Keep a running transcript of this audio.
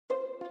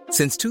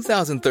Since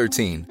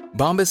 2013,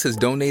 Bombas has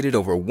donated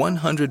over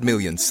 100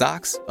 million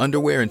socks,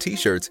 underwear, and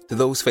T-shirts to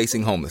those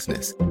facing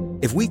homelessness.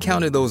 If we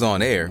counted those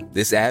on air,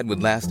 this ad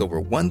would last over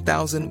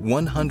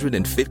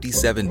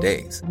 1,157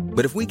 days.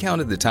 But if we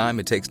counted the time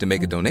it takes to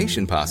make a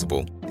donation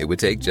possible, it would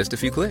take just a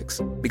few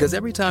clicks. Because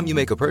every time you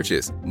make a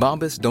purchase,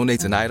 Bombas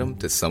donates an item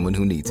to someone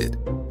who needs it.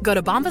 Go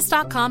to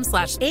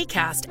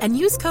bombas.com/ACAST and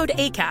use code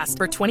ACAST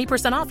for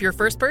 20% off your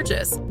first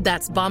purchase.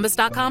 That's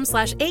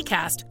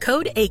bombas.com/ACAST,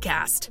 code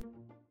ACAST.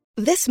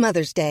 This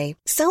Mother's Day,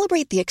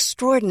 celebrate the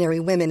extraordinary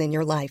women in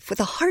your life with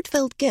a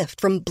heartfelt gift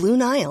from Blue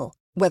Nile.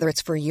 Whether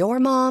it's for your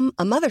mom,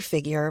 a mother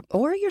figure,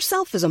 or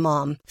yourself as a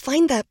mom,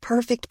 find that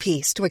perfect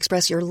piece to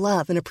express your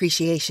love and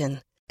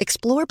appreciation.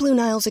 Explore Blue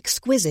Nile's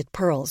exquisite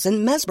pearls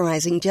and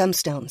mesmerizing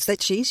gemstones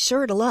that she's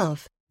sure to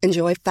love.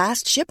 Enjoy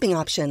fast shipping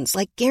options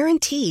like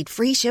guaranteed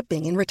free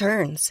shipping and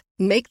returns.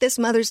 Make this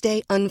Mother's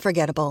Day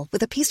unforgettable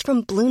with a piece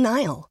from Blue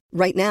Nile.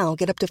 Right now,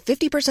 get up to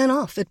 50%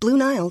 off at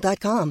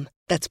BlueNile.com.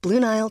 That's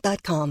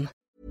BlueNile.com.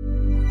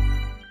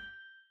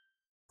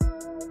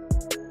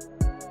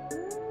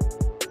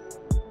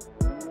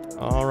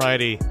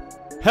 Alrighty.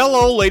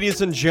 Hello,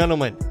 ladies and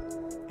gentlemen,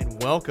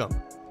 and welcome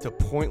to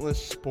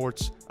Pointless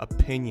Sports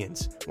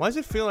Opinions. Why does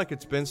it feel like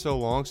it's been so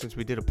long since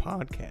we did a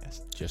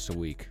podcast? Just a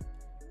week.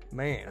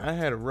 Man, I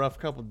had a rough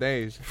couple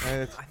days.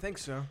 I think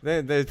so.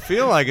 They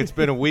feel like it's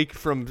been a week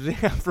from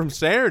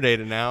Saturday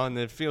to now, and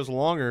it feels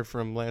longer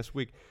from last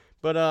week.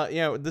 But,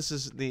 yeah, this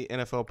is the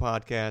NFL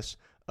podcast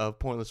of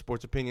Pointless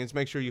Sports Opinions.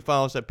 Make sure you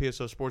follow us at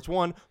PSO Sports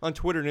 1 on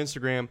Twitter and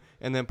Instagram,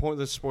 and then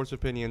Pointless Sports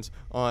Opinions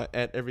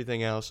at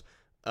everything else.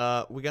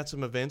 We got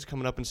some events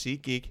coming up in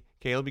SeatGeek.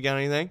 Caleb, you got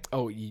anything?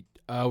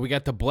 Oh, we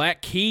got the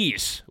Black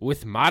Keys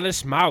with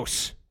Modest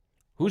Mouse.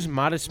 Who's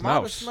Modest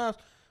Mouse?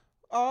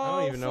 Oh, I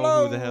don't even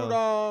know who the hell.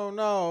 Oh,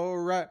 no,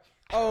 right.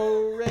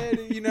 Oh,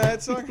 ready. You know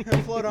that song?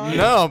 Float on.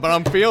 No, but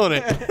I'm feeling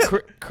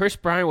it. Chris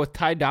Bryant with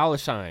Ty Dolla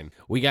 $ign.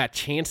 We got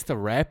Chance the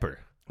Rapper.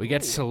 We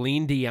got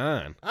Celine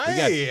Dion.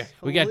 Hey,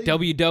 we got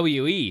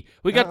WWE.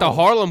 We got the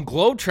Harlem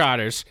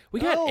Globetrotters. We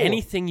got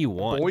anything you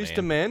want, Boys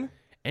to Men.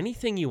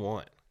 Anything you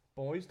want.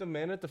 Boys to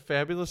Men at the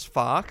Fabulous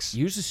Fox.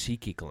 Use the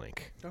SeatGeek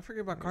link. Don't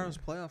forget about Cardinals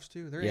playoffs,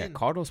 too. They're in.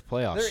 Cardinals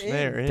playoffs.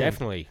 They're in.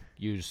 Definitely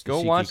use the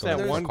Go SeatGeek watch link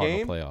that for one Cardinal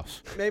game.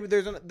 playoffs. Maybe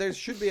there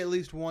should be at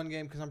least one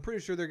game because I'm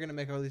pretty sure they're going to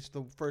make at least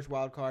the first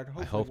wild card.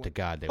 I hope to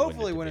God they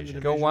hopefully win win the in the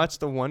division. Go watch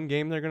the one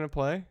game they're going to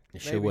play. They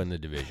should Maybe. win the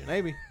division.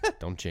 Maybe.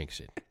 Don't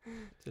jinx it.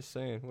 Just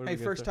saying. What are Hey, we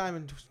gonna first time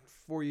in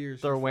 4 years.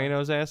 Throw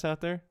Wayno's ass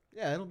out there?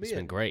 Yeah, it'll be It's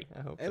been great.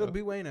 I hope It'll so. be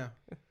Wayno.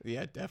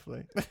 Yeah,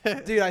 definitely.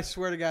 Dude, I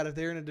swear to God, if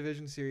they're in a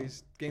division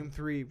series, Game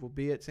 3 will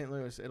be at St.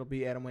 Louis. It'll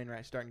be Adam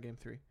Wainwright starting Game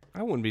 3.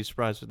 I wouldn't be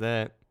surprised with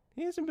that.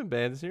 He hasn't been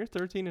bad this year.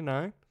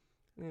 13-9.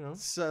 You know,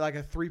 It's like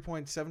a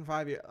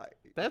 3.75 year.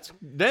 that's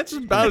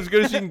about as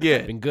good as you can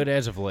get. Been good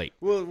as of late.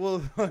 We'll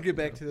get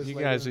back to this You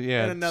later. guys, in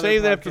yeah, another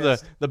save that for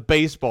podcast. the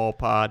baseball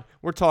pod.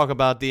 We're talking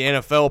about the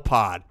NFL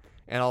pod,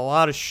 and a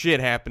lot of shit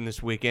happened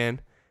this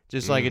weekend,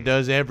 just like it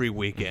does every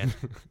weekend.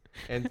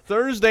 And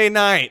Thursday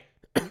night,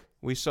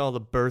 we saw the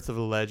birth of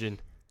a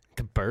legend.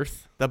 The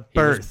birth? The He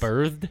was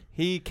birth. birthed?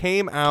 He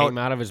came out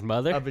Of his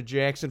mother? of a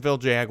Jacksonville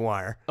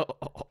Jaguar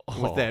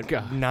with that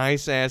God.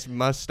 nice ass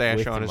mustache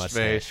With on the his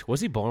mustache. face.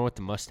 Was he born with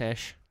the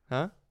mustache?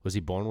 Huh? Was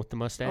he born with the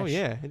mustache? Oh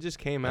yeah, it just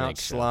came I out think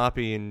so.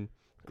 sloppy and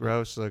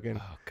gross looking.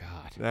 Oh,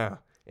 God. Yeah,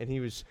 and he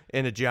was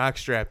in a jock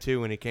strap too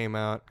when he came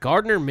out.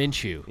 Gardner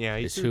Minshew. Yeah,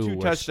 he is threw who 2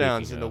 we're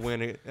touchdowns in speaking the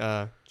of.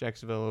 win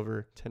Jacksonville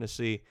over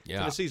Tennessee. Yeah.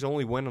 Tennessee's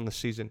only win on the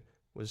season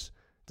was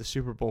the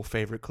Super Bowl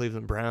favorite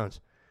Cleveland Browns.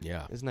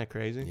 Yeah. Isn't that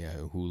crazy? Yeah,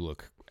 who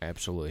look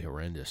absolutely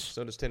horrendous.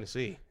 So does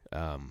Tennessee.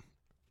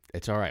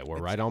 It's all right. We're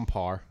right on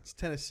par. It's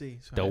Tennessee.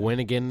 So They'll win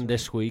again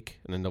this week,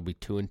 and then they'll be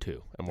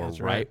 2-2. And we're That's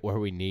right right. where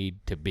we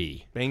need to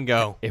be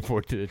Bingo. if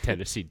we're to the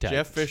Tennessee Titans.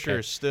 Jeff Fisher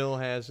Okay? still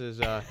has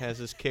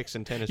his kicks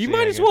in Tennessee. You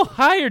might I as guess. well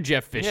hire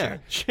Jeff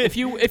Fisher. Yeah.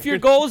 If your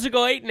goal is to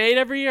go 8-8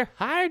 every year,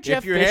 hire Jeff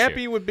If you're Fisher.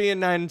 happy with being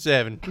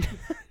 9-7,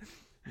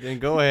 then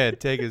go ahead,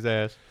 take his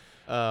ass.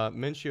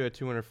 Minshew had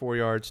 204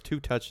 yards, 2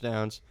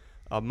 touchdowns.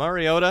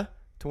 Mariota,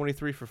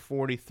 23 for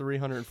 40,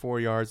 304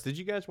 yards. Did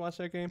you guys watch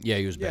that game? Yeah,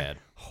 he was Yeah. bad.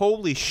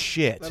 Holy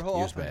shit. that whole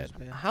He was offense bad.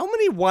 was bad. How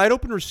many wide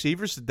open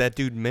receivers did that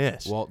dude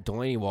miss? Well,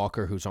 Delaney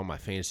Walker, who's on my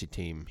fantasy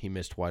team, he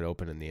missed wide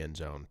open in the end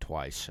zone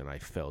twice, and I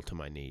fell to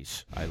my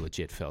knees. I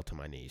legit fell to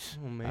my knees.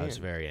 Oh, man. I was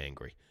very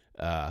angry.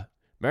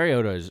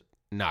 Mariota is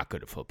not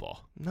good at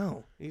football.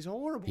 No, he's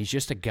horrible. He's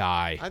just a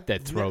guy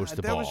that throws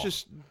the ball. That was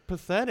just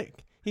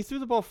pathetic. He threw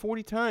the ball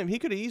 40 times. He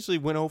could have easily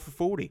went 0 for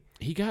 40.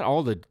 He got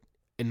all the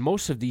 – and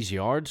most of these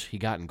yards, he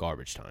got in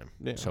garbage time.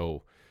 Yeah.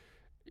 So,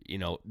 you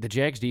know, the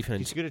Jags defense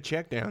He's good at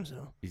checkdowns,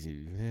 though. – is he?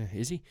 The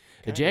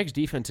Kinda. Jags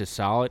defense is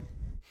solid,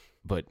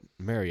 but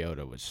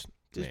Mariota was –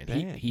 Just man,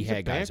 bad. he He's a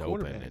had bad guys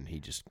open, quarterback. and he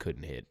just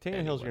couldn't hit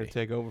Tannehill's going anybody. to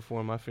take over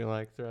for him, I feel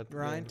like, throughout the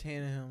Ryan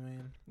game. Tannehill,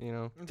 man. You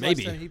know, When's the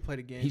Maybe. last time he played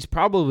a game? He's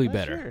probably Last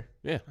better. year.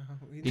 Yeah.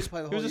 He he's- did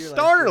play the he whole was a year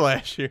starter year.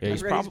 last year. Yeah, I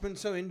he's forget he's prob- been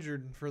so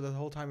injured for the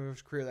whole time of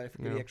his career that I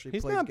forget No. he actually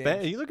He's played not games.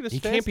 bad. You look at his He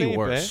stats, can't they be ain't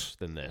worse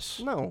than this.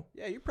 Bad. No,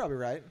 Yeah, you're probably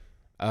right.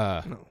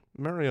 no.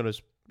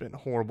 Mariota's been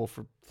horrible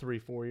for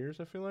 3-4 years.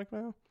 I feel like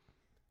now.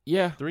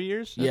 Yeah. 3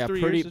 years? Yeah,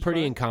 3 pretty years is fine?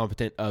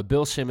 incompetent.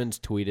 Bill Simmons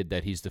tweeted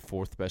that he's the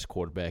 4th best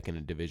quarterback in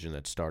a division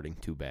that's starting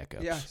 2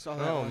 backups. Yeah, I saw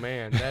that. Oh one.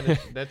 man,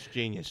 that's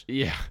genius.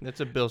 Yeah. That's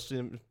a Bill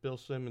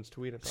Simmons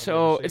tweet. if I've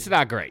So ever it's seen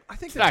not great. I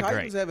think it's the not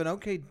Titans great. have an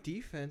okay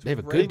defense. They have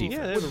with a good Vrabel- defense.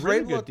 Yeah, they have a with really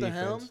Vrabel good at the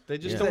defense. helm, They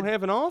just Yeah. don't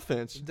have an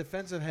offense.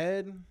 defensive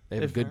head. They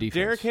have a good defense.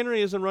 Derrick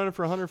Henry isn't running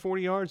for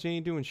 140 yards. He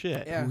ain't doing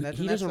shit. Yeah, He that's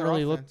doesn't their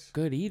really offense. look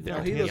good either, No,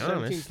 to he be looks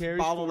 17 honest. carries,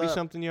 Bottled up.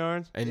 40-something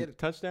yards, And- and a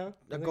touchdown.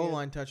 A goal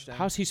line touchdown.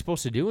 How's he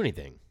supposed to do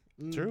anything?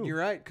 True. You're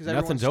right, because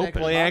Nothing's open.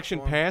 Play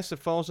action pass that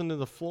falls into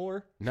the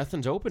floor.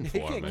 Nothing's open for He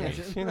him. can't I mean. catch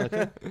it.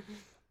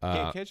 Yeah,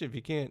 can't catch it if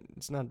you can't.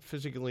 It's not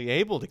physically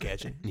able to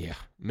catch it. Yeah.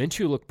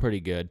 Minshew looked pretty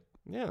good.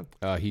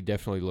 Yeah, He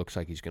definitely looks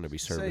like he's going to be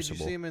Did you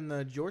serviceable. see him in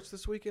the jorts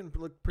this weekend?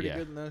 Looked pretty Yeah,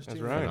 good in those that's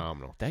two. right.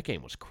 Phenomenal. That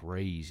game was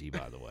crazy,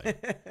 by the way.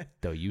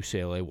 The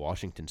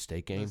UCLA-Washington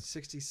State game.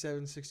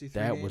 67-63.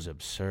 That was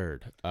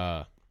absurd.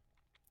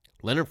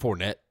 Leonard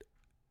Fournette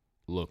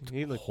looked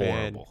he looked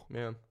horrible.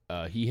 bad.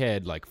 Yeah, He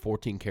had like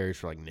 14 carries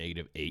for like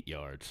 -8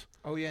 yards.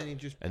 Oh yeah, and he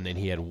just And then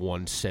he had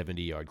one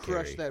 70-yard carry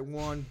crushed that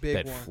one big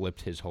that one.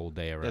 flipped his whole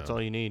day around. that's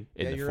all you need.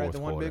 in Yeah, the you're fourth right. The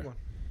one quarter. big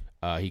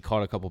one. He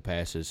caught a couple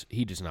passes.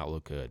 He does not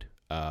look good.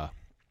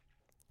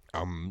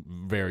 I'm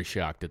very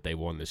shocked that they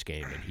won this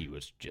game, and he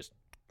was just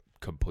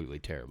completely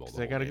terrible.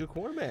 They got a good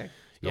quarterback.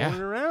 Yeah.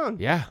 Going around.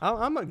 Yeah.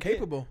 I'm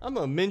Capable. I'm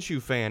a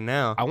Minshew fan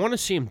now. I want to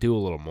see him do a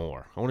little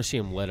more. I want to see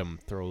him let him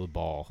throw the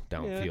ball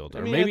downfield, I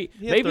or mean, maybe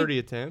he had 30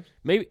 attempts.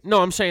 maybe.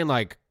 No, I'm saying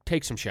like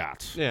take some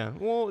shots, Yeah,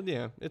 well,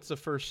 yeah, it's the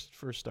first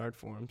start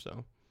for him.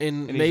 So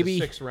and and maybe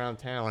he's a 6th-round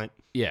talent.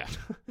 yeah.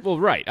 Well,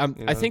 right. You I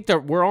know? think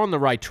that we're on the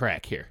right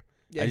track here.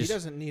 Yeah, I he just-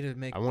 doesn't need to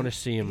make. I wanna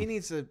see him- He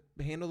needs to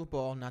handle the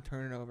ball, not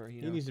turn it over.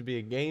 You He know, needs to be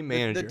a game The-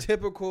 manager. The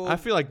typical. I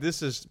feel like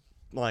this is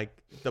like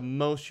the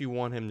most you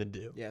want him to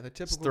do. Yeah, the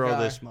Just typical throw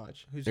guy this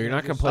much. who's You're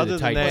not gonna just- play the Other than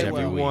Titans that,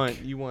 every you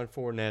week. want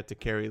Fournette to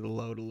carry the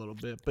load a little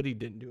bit, but he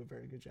didn't do a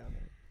very good job.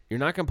 There. You're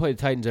not going to play the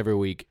Titans every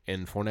week,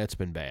 and Fournette's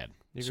been bad.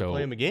 You can so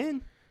play him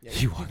again.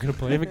 you are going to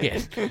play him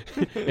again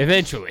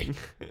eventually.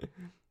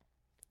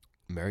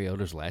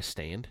 Mariota's last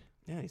stand.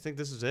 Yeah, you think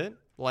this is it?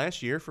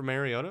 Last year for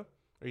Mariota?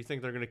 Or you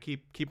think they're going to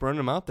keep running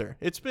him out there?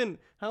 It's been,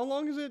 how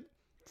long is it?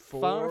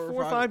 4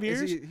 or 5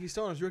 years? He's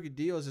still on his rookie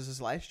deal. Is this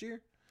his last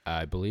year?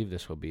 I believe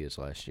this will be his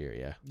last year.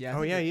 Yeah. Yeah. I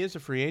Oh, think yeah, it- he is a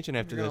free agent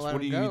after You're this. gonna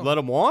What do let you him go. let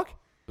him walk?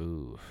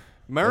 Ooh.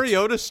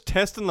 Mariota's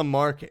testing the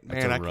market.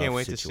 That's Man, a I can't rough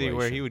wait to see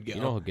where he situation. would go.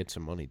 You know, he'll get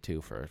some money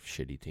too for a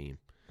shitty team.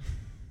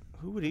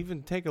 Who would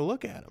even take a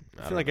look at him? I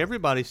I feel don't like know.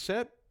 everybody's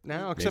set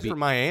now, except Maybe- for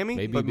Miami.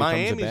 maybe But he becomes a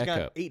Miami's got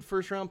backup. 8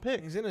 first-round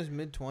picks. He's in his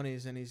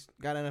mid-20s and he's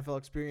got NFL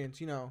experience.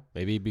 You know,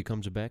 Maybe he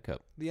becomes a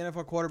backup. the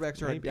NFL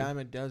quarterbacks are Maybe. a dime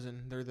a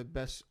dozen. They're the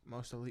best,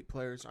 most elite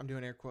players. I'm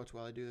doing air quotes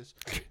while I do this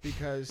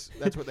because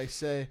that's what they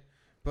say.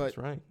 But That's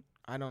right.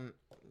 I don't.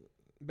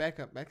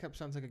 Backup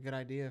sounds like a good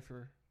idea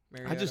for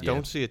Mariota. I just Yeah.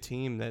 don't see a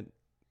team that.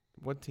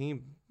 What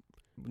team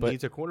But-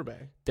 needs a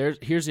quarterback?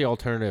 Here's the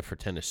alternative for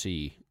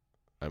Tennessee.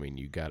 I mean,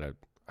 you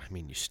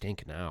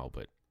stink now,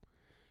 but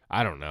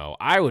I don't know.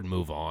 I would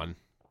move on.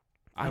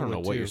 I I don't know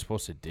would what too. you're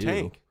supposed to do.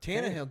 Tank.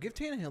 Tannehill. Give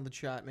Tannehill the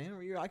shot, man.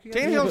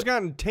 Tannehill's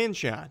gotten 10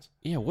 shots.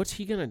 Yeah, what's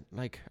he gonna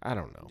like? I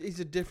don't know. He's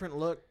a different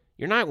look.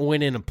 You're not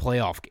winning a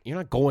playoff. You're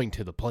not going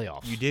to the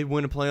playoffs. You did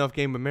win a playoff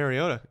game with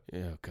Mariota.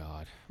 Oh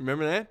God.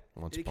 Remember that?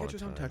 Once Did he upon catch a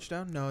his own time.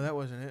 touchdown? No, that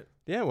wasn't it.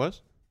 Yeah, it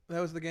was. That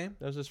was the game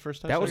That was his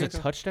first touchdown. That was a against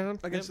the- touchdown.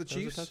 against Yep, the that was a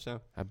Chiefs.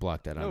 touchdown. I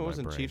blocked that out No, of it my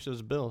wasn't brain. Chiefs. It was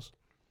the Bills.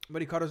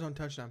 But he caught his own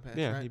touchdown pass.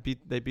 Yeah, right?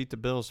 they beat the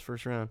Bills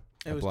first round.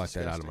 It I was blocked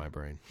that out of disgusting. my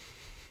brain.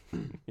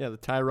 Yeah, the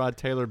Tyrod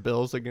Taylor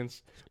Bills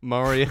against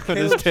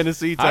Mariota's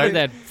Tennessee How did Titans.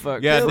 that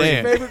fuck? Yeah, Taylor's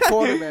damn. favorite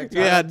quarterback.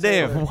 Yeah, Tyrod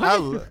damn.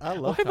 Taylor. I Why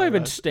love have I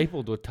been Tyrod.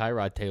 stapled with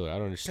Tyrod Taylor? I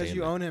don't understand. Because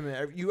you that. own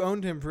him. You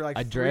owned him for like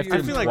I 3 drafted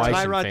years. I feel like twice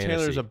in Tyrod fantasy.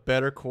 Taylor's a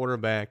better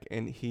quarterback,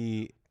 and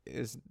he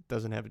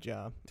doesn't have a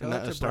job, Tell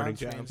not that a to starting Browns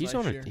job. fans. He's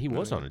last on year. He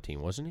was Yeah. on a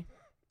team, wasn't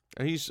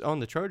he? He's on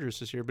the Chargers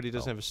this year, but he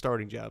doesn't Oh. have a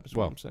starting job. Is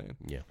Well, what I'm saying.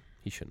 Yeah,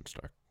 he shouldn't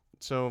start.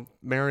 So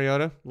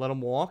Mariota, let him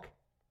walk.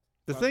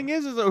 The Well- thing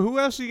is who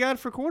else you got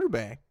for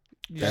quarterback?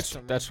 That's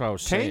what I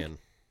was Tank? saying.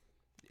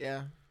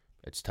 Yeah.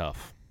 It's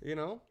tough. You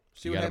know,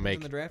 See You what gotta happens make.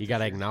 in the draft. You this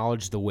gotta year.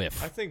 acknowledge the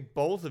whiff. I think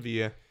both of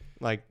you,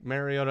 like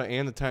Mariota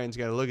and the Titans,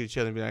 got to look at each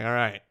other and be like, all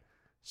right,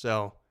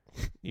 so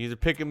you either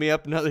picking me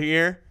up another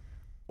year,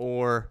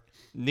 or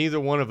neither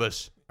one of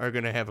us are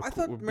going to have a. I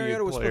thought be a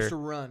Mariota was player. supposed to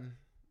run.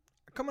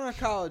 Coming out of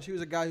college, he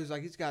was a guy who's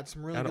like he's got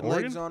some really Out of good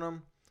legs Oregon? on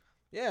him.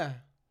 Yeah.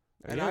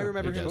 And Yeah, I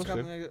remember he him does.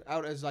 coming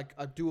out as like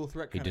a dual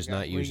threat He kind does of guy.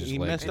 not use his He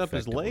legs messed up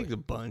his effectively. legs a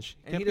bunch.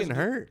 And Kept getting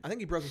hurt. I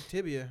think he broke his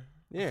tibia.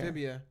 Yeah.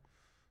 Tibia.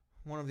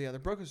 One of the other.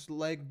 Broke his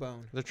leg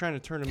bone. They're trying to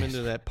turn him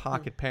into that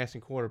pocket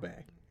passing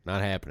quarterback.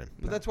 Not happening.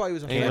 But that's why he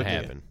was Ain't Can't look at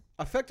effective. happen.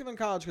 Effective in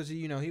college because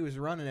he was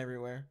running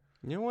everywhere.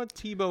 You know what?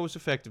 Tebow was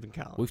effective in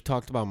college. We've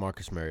talked about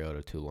Marcus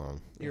Mariota too long.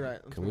 You're right.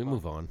 Let's Can we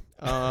move on?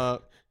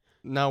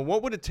 Now,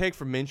 what would it take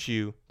for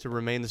Minshew to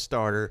remain the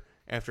starter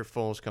after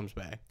Foles comes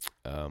back?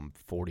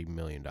 $40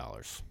 million.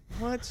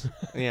 What?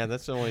 Yeah,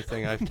 that's the only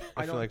thing I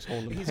feel like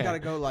holding him He's back. got to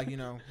go like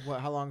what?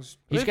 How long's?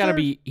 He's got to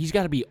be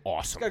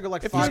awesome. He's got to go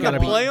like If 5 he's got a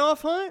and 1.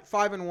 playoff hunt,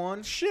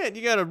 5-1. shit,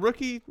 you got a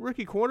rookie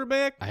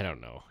quarterback. I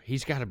don't know.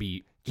 He's got to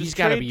be. Just He's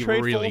got to be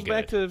trade really Foles good.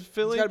 back to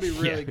Philly. He's got to be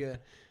really Yeah. good.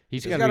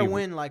 He's He's got to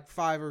win like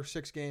 5 or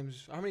 6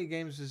 games. How many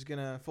games is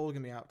Foles gonna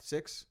be out?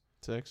 6.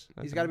 6.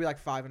 He's got to be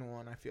like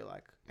 5-1. I feel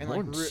like. And more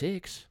like than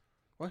 6.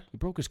 What? He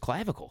broke his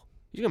clavicle.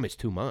 He's gonna miss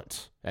 2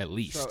 months at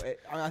least. So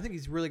I think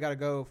he's really got to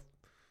go.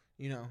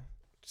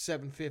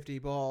 750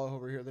 ball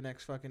over here the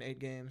next fucking 8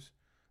 games.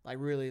 Like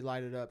really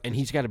light it up. and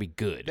he's got to be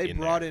good. They in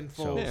brought there. in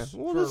So- Foles. Yeah.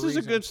 Well, for this a is a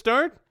reason. good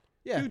start.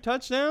 Yeah. 2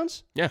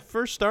 touchdowns. Yeah.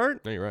 First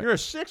start. No, you're right. You're a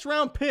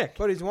 6th-round pick.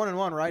 But he's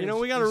 1-1, right? You know,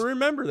 we got to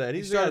remember that.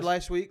 He He's started got.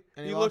 last week.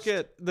 And he You lost. look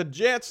at the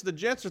Jets. The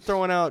Jets are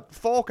throwing out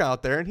Falk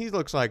out there, and he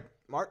looks like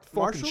fucking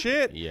Marshall?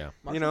 shit. Yeah.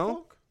 Marshall You know?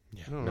 Falk?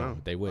 Yeah. don't No, know.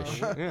 they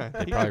wish. Yeah,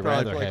 They'd he probably could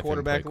rather play have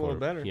quarterback him a little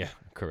play better. Yeah,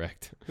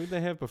 correct. Who'd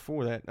they have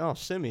before that? Oh,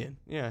 Simeon.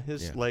 Yeah,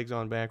 his Yeah. legs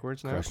on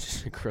backwards now.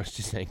 Crushed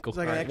his ankle. It's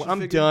like All an right, well, action I'm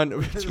figure.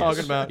 done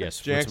talking about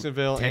Yes,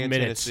 Jacksonville 10 and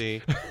minutes.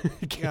 Tennessee.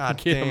 God,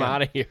 get him damn.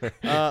 out of here.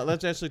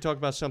 Let's actually talk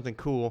about something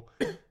cool.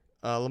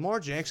 Lamar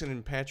Jackson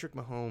and Patrick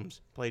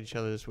Mahomes played each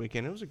other this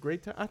weekend. It was a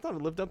great time. I thought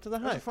it lived up to the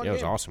It was a hype. fun Yeah, it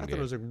was game. awesome. I thought Game.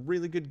 it was a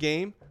really good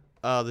game.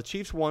 The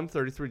Chiefs won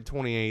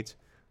 33-28.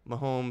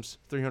 Mahomes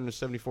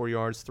 374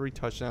 yards, 3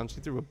 touchdowns.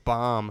 He threw a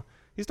bomb.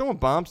 He's throwing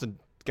bombs to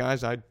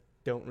guys I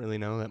don't really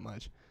know that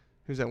much.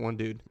 Who's that one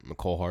dude?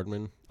 McCole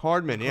Hardman.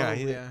 Hardman. Yeah, Oh,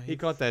 he, yeah, he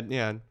caught that.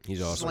 Yeah,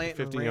 He's awesome. Slant and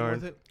 50 ran yard.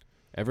 with it.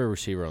 Every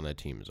receiver on that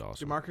team is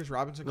awesome. DeMarcus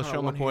Robinson caught a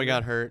LaShawn McCoy one-hander,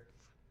 got hurt.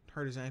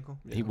 hurt his ankle.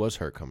 He was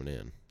hurt coming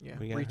in. Yeah,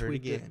 We got hurt retweaked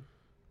again.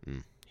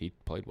 it. He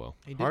played well.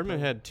 He did Hardman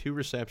play. had 2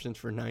 receptions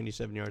for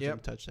 97 yards Yep. and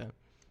a touchdown.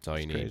 That's all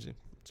you It's need. crazy.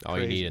 It's All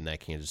you crazy. need in that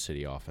Kansas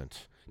City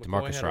offense. McCoy DeMarcus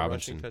had a rushing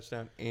Robinson.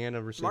 touchdown and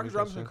a receiving Marcus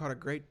Robinson touchdown. caught a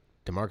great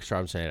DeMarcus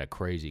Robinson had a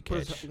crazy put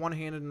catch his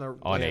one-handed in the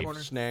on right a corner.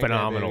 Snag that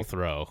phenomenal baby.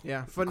 throw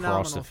Yeah, phenomenal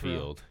across the throw.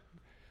 field.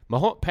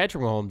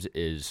 Patrick Mahomes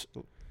is,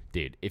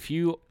 dude. If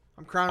you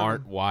I'm crowning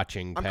aren't him.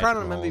 watching, I'm Patrick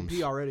crowning him Mahomes,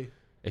 MVP already.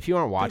 if you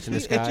aren't watching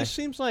this It guy, just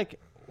seems like,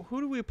 who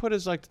do we put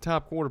as like the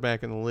top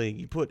quarterback in the league?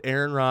 You put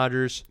Aaron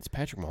Rodgers. it's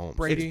Patrick Mahomes.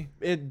 Brady.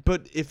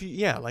 But if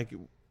you, like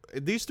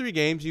these 3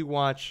 games you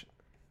watch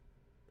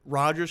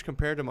Rodgers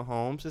compared to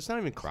Mahomes, it's not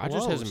even close.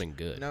 Rodgers hasn't been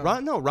good.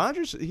 No.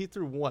 Rodgers, he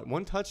threw what?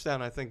 1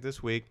 touchdown, I think,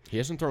 this week. He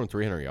hasn't thrown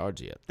 300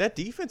 yards yet. That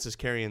defense is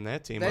carrying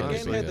that team. That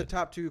honestly. game had the good.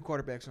 top 2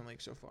 quarterbacks in the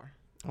league so far.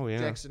 Oh yeah,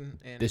 Jackson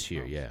and This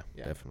year, Mahomes.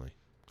 yeah, definitely.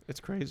 it's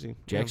crazy.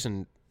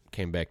 Jackson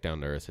came back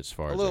down to earth as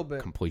far A as little like,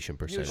 bit. completion was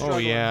percentage. Oh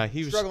struggling- yeah, he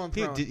was struggling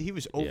throwing. he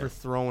was Yeah.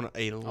 overthrown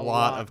a lot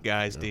lot. of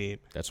guys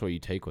deep. That's what you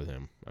take with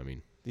him. I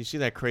mean, Do you see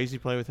that crazy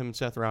play with him and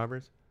Seth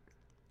Roberts?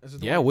 Is it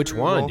the yeah, he which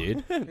threw- one, Well,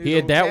 dude? was He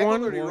had that tackled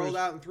one. Or he rolled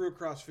out and threw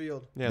across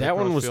field. Yeah, That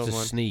one was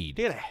cross-field the Snead.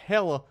 He had a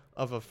hell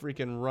of a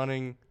freaking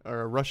running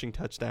or a rushing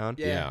touchdown.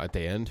 Yeah. Yeah, at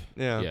the end.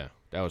 Yeah. Yeah,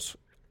 that was.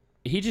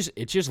 It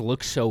just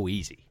looks so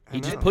easy. He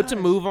just know. puts a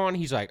move on.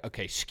 He's like,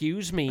 okay,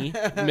 excuse me,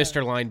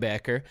 Mr.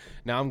 Linebacker.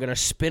 Now I'm gonna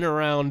spin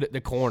around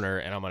the corner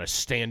and I'm gonna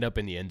stand up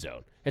in the end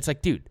zone. It's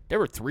like, dude, there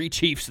were 3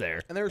 Chiefs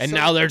there, And there was and so-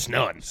 now there's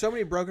none. So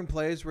many broken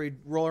plays where he'd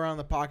roll around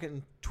the pocket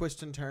and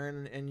twist and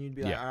turn, and you'd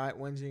be like, Yeah. all right,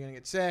 when's he going to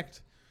get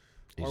sacked?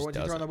 He Or just when's he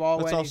does throwing it. the ball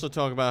Let's away? also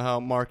talk about how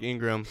Mark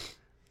Ingram,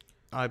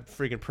 I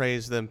freaking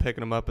praised them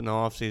picking him up in the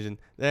offseason.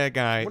 That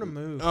guy. What a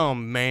move. Oh,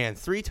 man.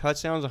 3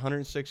 touchdowns,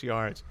 106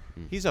 yards.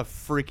 He's a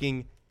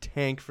freaking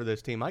tank for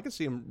this team. I can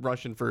see him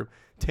rushing for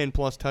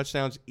 10-plus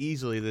touchdowns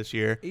easily this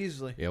year.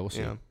 Easily. Yeah, we'll see.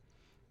 Yeah.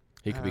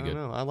 He could be I good.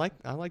 don't know.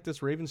 I like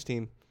this Ravens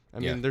team. I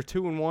Yeah. mean, they're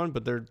 2-1,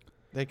 but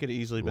they could have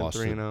easily been Lost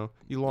to- 3-0.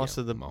 You lost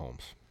Yeah, to the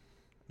Mahomes.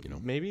 You know,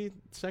 maybe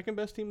second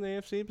best team in the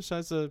AFC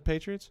besides the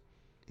Patriots.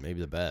 maybe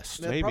the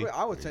best. Yeah, Maybe. probably,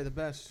 I would say the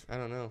best. I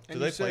don't know. Do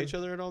And they you play said- each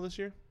other at all this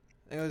year?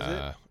 That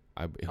was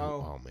it.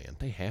 Oh man,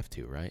 they have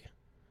to, right?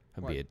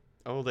 That'd be a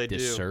Oh, they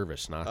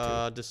disservice not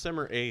to.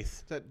 December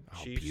 8th. That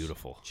Oh, Chiefs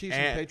beautiful. Chiefs at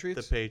and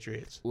Patriots. the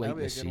Patriots. Late that'll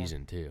in be the a good one.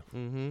 season too.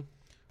 Mm-hmm.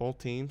 Both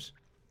teams.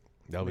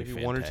 That'll Maybe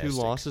be 1 or fantastic. 2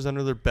 losses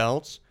under their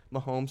belts.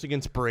 Mahomes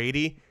against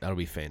Brady. That'll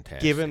be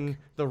fantastic. Giving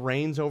the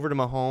reins over to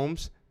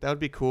Mahomes. That would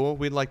be cool.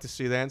 We'd like to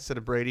see that instead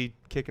of Brady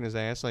kicking his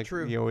ass like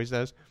True. he always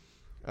does.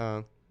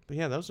 But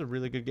yeah, that was a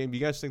really good game. You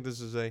guys think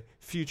this is a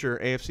future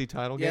AFC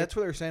title Yeah, game? that's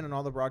what they were saying on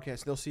all the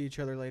broadcasts. They'll see each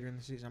other later in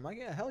the season. I'm like,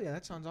 yeah, hell yeah,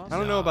 that sounds awesome. I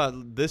don't know Nah.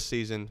 about this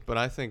season, but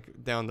I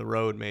think down the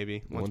road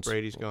maybe once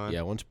Brady's gone.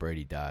 Yeah, once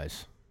Brady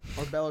dies.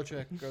 Or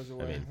Belichick goes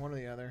away. mean, one or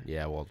the other.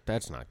 Yeah, well,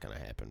 that's not gonna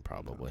happen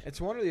probably. It's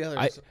one or the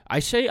other.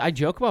 I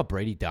joke about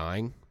Brady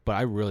dying, but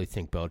I really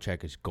think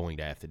Belichick is going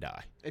to have to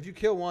die. If you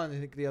kill one, I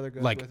think the other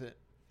goes Like- with it.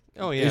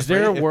 Oh yeah. Is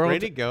there a if world-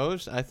 Brady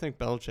goes, I think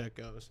Belichick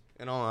goes.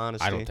 In all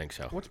honesty, I don't think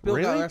so. What's Bill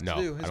Really? Belichick have to No,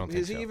 do? I don't think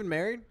is he so. even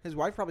married? His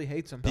wife probably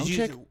hates him. Did you-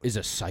 Belichick is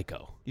a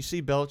psycho. You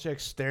see Belichick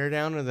stare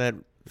down at that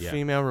Yeah.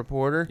 female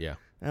reporter? Yeah.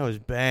 That was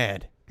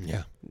bad.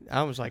 Yeah.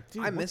 I was like,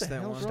 dude, I what missed the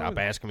that hell's one. wrong Stop with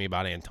asking me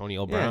about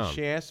Antonio Yeah, Brown.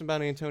 she asked him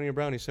about Antonio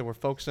Brown. He said, we're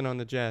focusing on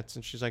the Jets.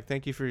 And she's like,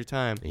 thank you for your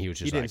time. And he was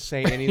He just didn't like,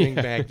 say anything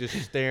back, just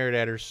stared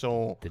at her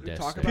soul. the Did we death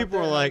talk stare. about People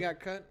that were when he like- got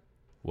cut?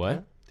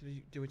 What?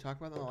 Did we talk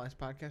about that on the last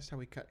podcast? How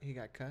he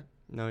got cut?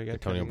 No, he got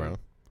Antonio cut Brown.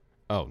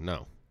 Oh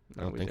no,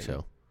 I don't we think didn't.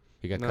 so.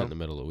 He got No. cut in the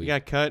middle of the He week.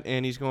 got cut,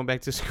 and he's going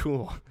back to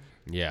school.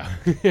 Yeah,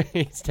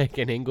 he's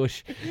taking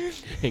English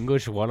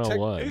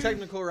 101.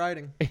 Technical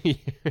writing.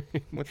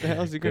 What the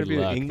hell is he going to Good be?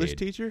 luck, An English dude.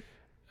 teacher?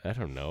 I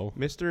don't know.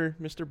 Mr.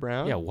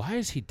 Brown? Yeah, why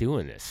is he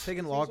doing this?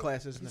 Taking law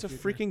classes. In He's the a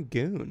future. freaking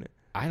goon.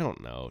 I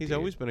don't know. He's dude.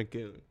 always been a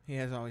goon. He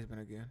has always been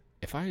a goon.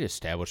 If I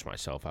established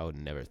myself, I would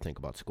never think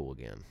about school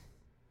again.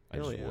 I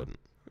Hell just yeah. wouldn't.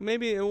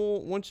 Maybe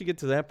once you get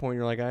to that point,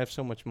 you're like, I have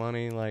so much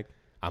money. Like,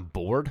 I'm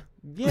bored.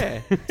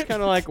 yeah, it's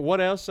kind of like,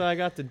 what else I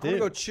got to I'm gonna do?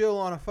 go chill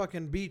on a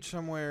fucking beach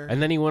somewhere.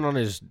 And then he went on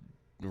his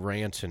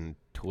rants and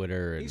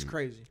Twitter. And He's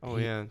crazy. Oh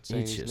yeah,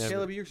 saying he's just- never.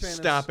 Caleb, you're saying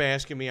Stop this.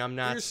 asking me. I'm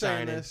not You're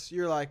saying signing. this.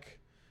 You're like,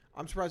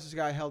 I'm surprised this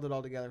guy held it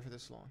all together for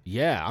this long.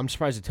 Yeah, I'm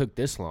surprised it took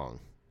this long.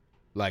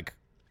 Like,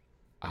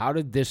 how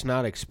did this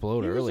not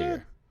explode He was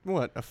earlier?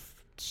 What, a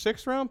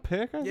 6th round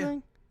pick? I Yeah.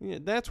 think. Yeah,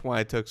 that's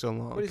why it took so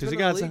long. But he's Because been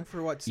he in got, the league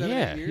for what, 7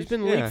 Yeah, years? he's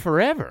been in the Yeah. league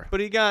forever. but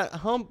he got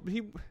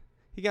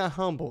he got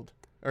humbled,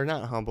 or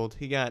not humbled.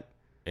 He got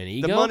An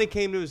ego? the money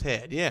came to his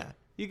head. Yeah,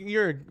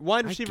 you're a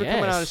wide I receiver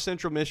coming out of guess.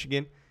 Central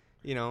Michigan.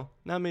 You know,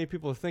 not many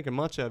people are thinking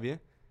much of you.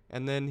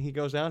 And then he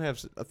goes out,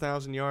 has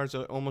 1,000 yards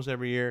almost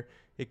every year.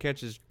 He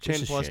catches Just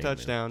 10 a plus shame, man.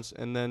 touchdowns,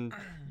 and then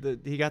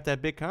he got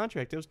that big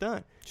contract. It was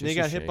done. Just and he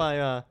a got hit shame.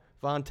 by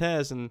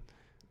Vontez, and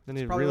then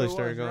he probably really what it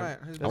started was, going. right.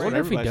 His That's I what wonder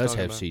if he everybody's does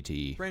talking have about.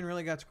 CTE. brain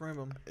really got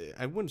scrambled.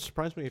 I wouldn't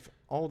surprise me if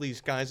all these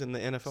guys in the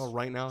NFL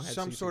right now had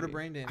Some sort of CTE.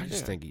 brain I damage.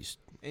 just Yeah. think he's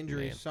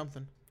Injuries, man.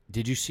 something.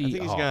 Did you see?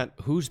 think he's got-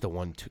 Who's the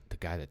one? The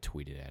guy that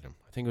tweeted at him?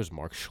 I think it was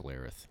Mark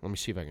Schlereth. Let me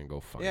see if I can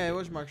go find. Yeah, it. it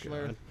was Mark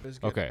Schlereth. It was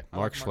good. Okay, I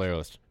Mark like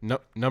Schlereth. No,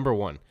 number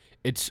one.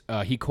 It's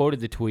he quoted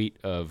the tweet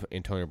of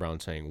Antonio Brown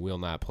saying, "We'll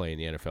not play in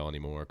the NFL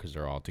anymore because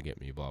they're all to get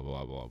me." Blah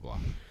blah blah blah.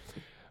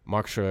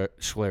 Mark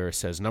Schlereth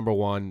says, "Number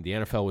one, the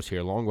NFL was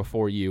here long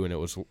before you, and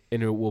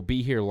it will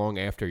be here long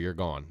after you're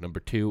gone. Number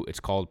two,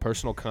 it's called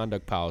personal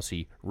conduct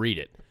policy. Read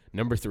it.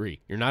 Number three,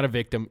 you're not a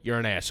victim. You're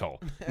an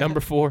asshole. Number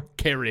four,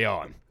 carry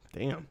on."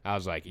 Damn. Uh, I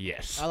was like,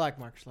 yes, I like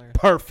Mark Schlereth.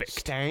 perfect.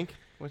 Stank.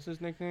 What's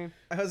his nickname?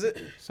 How's it?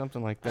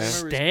 Something like I that.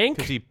 remember Stank?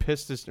 Because he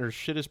pissed his or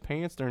shit his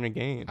pants during a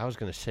game. I was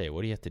gonna say,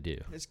 what do you have to do?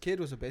 His kid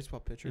was a baseball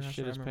pitcher. His That's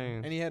shit what I his remember.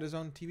 pants. And he had his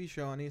own TV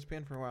show on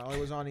ESPN for a while. It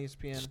was on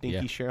ESPN. Stinky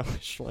Yeah.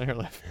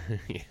 Schlereth.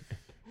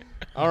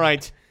 All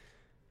right.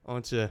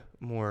 On to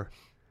more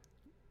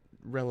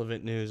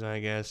relevant news, I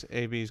guess.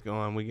 AB's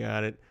gone. We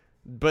got it.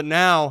 But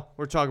now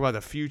we're talking about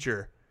the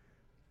future.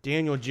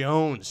 Daniel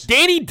Jones.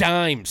 Danny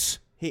Dimes.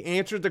 He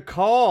answered the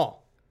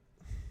call.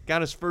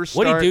 Got his first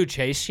What'd start. he do,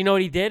 Chase? You know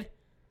what he did?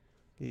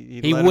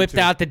 He led him whipped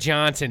to- out the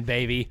Johnson,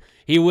 baby.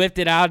 He whipped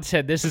it out and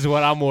said, "This is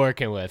what I'm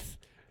working with,"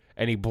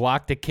 and he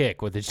blocked the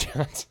kick with his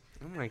Johnson.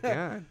 Oh, my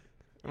God.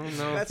 I don't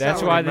know. if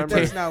That's I why remember.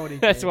 That's not what he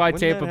That's did. why When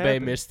did Tampa that Bay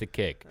happen? missed the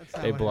kick. That's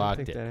not They what I don't blocked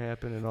think it. that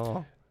happened at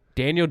all.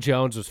 Daniel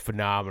Jones was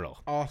phenomenal.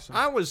 Awesome.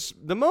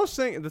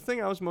 The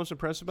thing I was most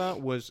impressed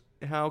about was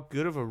how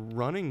good of a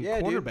running yeah,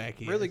 quarterback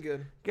dude. he Really is.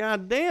 good.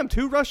 God damn,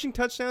 2 rushing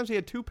touchdowns. He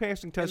had 2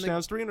 passing the-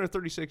 touchdowns,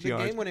 336 The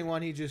yards. game-winning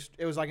one, it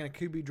was like in a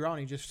QB draw, and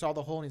he just saw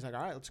the hole, and he's like,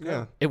 all right, let's go.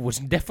 Yeah. It was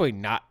definitely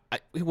not.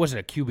 It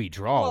wasn't a QB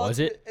draw, Well, was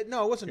it?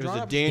 No, it wasn't It was drawn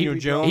a up. Daniel QB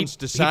draw. Jones He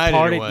decided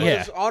parted- it was. yeah. It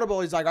was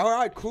audible. He's like, all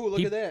right, cool, look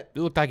He- at that. It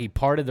looked like he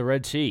parted the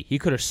Red Sea. He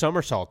could have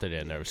somersaulted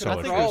in there. Could So have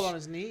it think it crawled was- on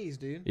his knees,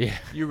 dude. yeah.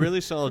 You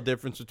really saw a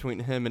difference between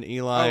him and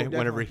Eli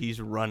whenever definitely.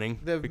 he's running.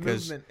 The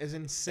because movement is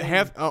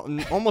insane.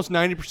 almost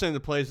 90% of the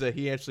plays that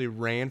he actually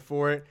ran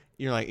for it,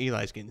 you're like,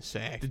 Eli's getting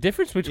sacked. The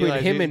difference between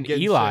Eli's him and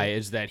getting Eli sick.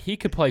 is that he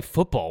could play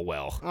football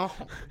well. Oh,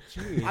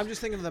 jeez. I'm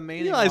just thinking of the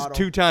Manning Eli's waddle.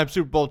 2-time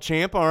Super Bowl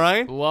champ, all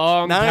right?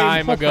 Long Not time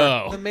anymore.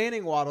 ago. The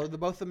Manning waddle.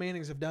 Both the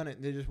Mannings have done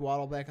it. They just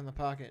waddle back in the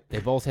pocket. They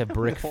both have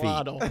brick feet.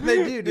 Waddle.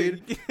 They do,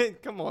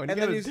 dude. Come on, And you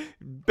then got a he's-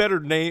 better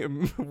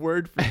name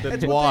word for than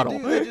That's waddle.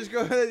 what they do. They just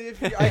go.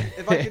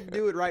 If I could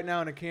do it right now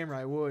on a camera,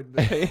 I would.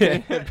 But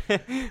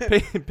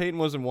Peyton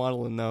wasn't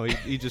waddling though.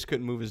 He just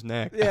couldn't move his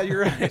neck. yeah,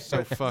 you're right.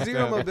 So fucked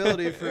Zero up.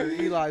 mobility for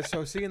Eli.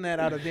 So seeing that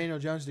out of Daniel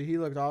Jones, dude, he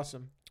looked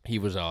awesome. He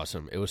was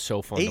awesome. It was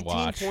so fun to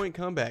 18-point watch.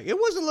 comeback. It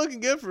wasn't looking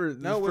good for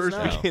No, it the was first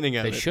not. beginning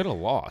of They it. should have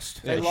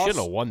lost. They They lost- should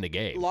have won the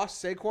game.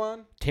 Lost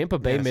Saquon. Tampa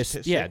Bay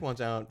missed. Yeah,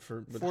 Saquon's out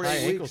for with 4 to high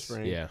 8 ankle weeks.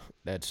 sprain. yeah,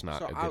 that's not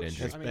So a good ouch.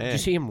 injury. I mean, Did you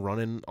see him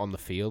running on the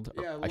field?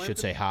 Yeah, I should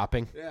say limping.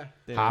 hopping. Yeah.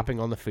 Dude. Hopping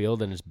on the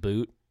field in his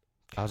boot.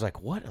 I was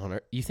like, what on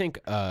earth? You think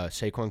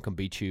Saquon can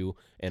beat you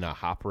in a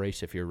hop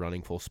race if you're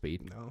running full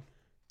speed? No.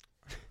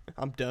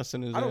 I'm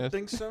dusting his I don't ass.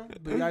 think so,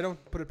 but I don't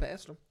put it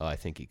past him. Oh, I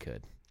think he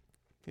could.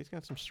 He's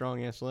got some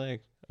strong ass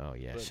legs. Oh,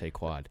 yeah, But-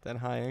 Saquon. That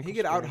high ankle. He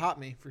could sprain. out hop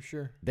me for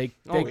sure. They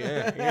Oh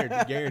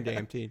yeah,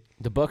 guaranteed.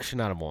 The Bucks should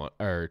not have won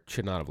or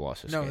should not have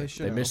lost this No, game. they They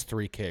shouldn't. missed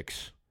 3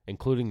 kicks,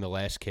 including the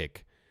last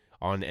kick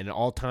on an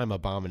all-time They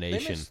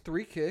abomination. missed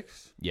 3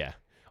 kicks. Yeah,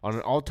 on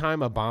an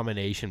all-time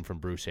abomination from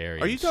Bruce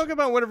Arians. Are you talking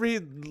about whenever he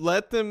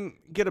let them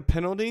get a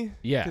penalty?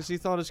 Yeah. Because he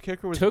thought his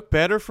kicker was Took-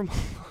 better from a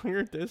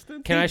longer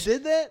distance? Can He I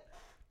did that?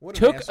 What an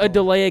took a asshole.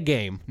 delay a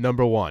game?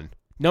 Number 1.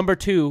 Number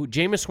 2,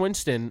 Jameis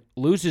Winston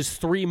loses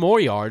 3 more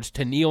yards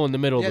to kneel in the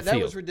middle Yeah, of the that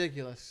field. was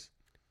ridiculous.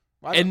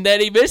 and then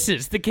he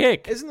misses the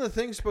kick. Isn't the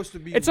thing supposed to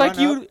be? It's like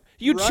run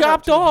you up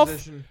chopped to the off.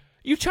 position?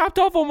 You chopped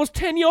off almost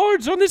 10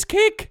 yards on this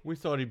kick. We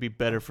thought he'd be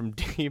better from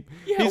deep.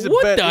 Yeah,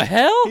 what the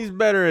hell? He's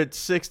better at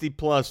 60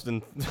 plus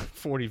than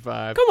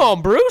 45. Come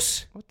on,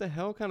 Bruce. What the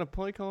hell kind of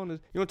play calling is?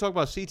 You want to talk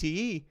about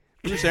CTE?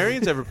 Bruce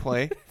Arians ever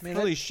play? Man,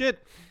 Holy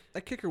shit!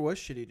 That kicker was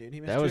shitty, dude.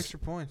 He missed That 2 was- extra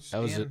points.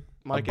 that was and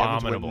Mike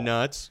Abominable. Evans went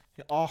nuts.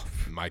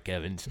 off. Mike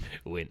Evans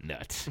went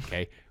nuts.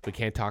 Okay, we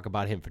can't talk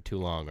about him for too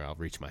long, or I'll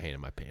reach my hand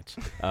in my pants.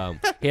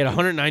 He had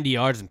 190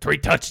 yards and 3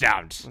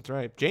 touchdowns. That's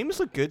right. Jameis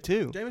looked good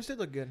too. Jameis did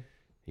look good.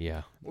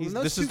 Yeah, When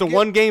those This two is the get-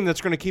 one game that's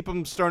going to keep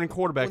him starting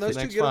quarterback When for those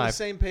the two next get on the 5.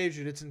 same page,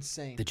 dude, it's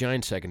insane. the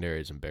Giants secondary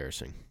is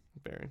embarrassing.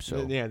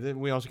 So- yeah,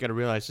 we also got to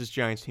realize this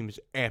Giants team is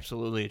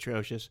absolutely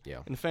atrocious. Yeah.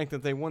 And the fact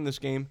that they won this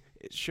game,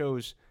 it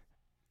shows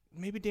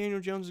maybe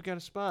Daniel Jones has got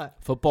a spot.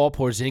 Football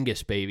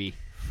Porzingis, baby.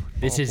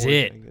 This is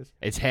it. Porzingis.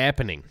 It's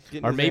happening.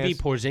 Getting Or his maybe ass-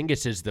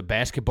 Porzingis is the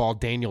basketball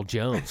Daniel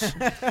Jones.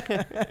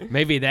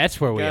 Maybe that's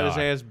where we Got are.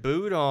 his ass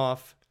booed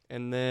off,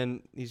 and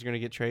then he's going to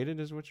get traded,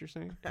 is what you're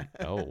saying?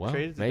 Oh, well,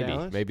 Traded to maybe.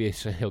 Dallas? Maybe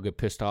he'll get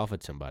pissed off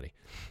at somebody.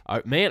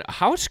 Man,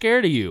 how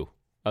scared are you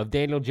of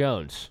Daniel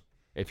Jones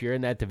if you're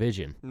in that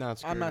division? Not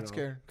scared. I'm not at all.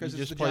 scared, 'cause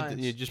You it's just the played.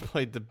 Giants. You just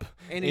played the.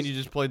 And And you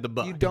just played the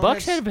Bucks. You The don't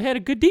Bucks have, have had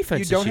a good defense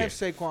You this don't year. have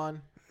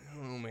Saquon.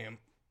 Oh man.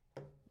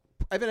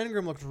 Evan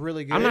Ingram looked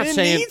really good. I'm not They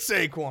saying- need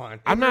Saquon.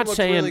 I'm not Ingram looked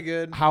saying really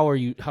good.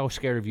 how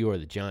scared of you are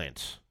the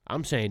Giants.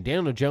 I'm saying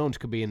Daniel Jones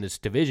could be in this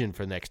division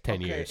for the next 10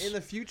 okay, years. in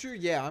the future,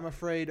 yeah, I'm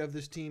afraid of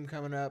this team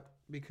coming up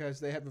because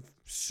they have a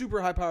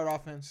super high-powered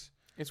offense.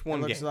 It's It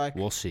one looks game. like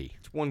We'll see.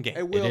 It's one game.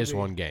 it will It is be.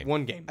 one game.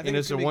 One game. I think And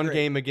it's it's a gonna be one great.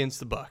 game against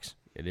the Bucks.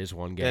 It is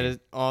one game. That is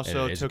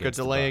also and it is took a against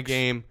the delay a Bucks.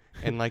 game,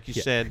 and like you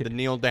Yeah. said, the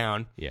kneel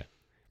down. Yeah.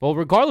 Well,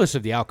 regardless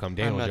of the outcome,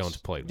 Daniel not Jones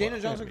s- played well.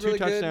 Daniel Jones Yeah, looked 2 really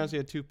touchdowns. good. He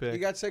had 2 picks. You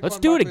got Saquon Let's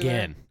do it Barkley there.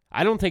 again.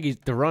 I don't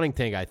think the running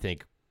thing, I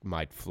think,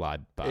 might fly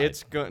by.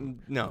 It's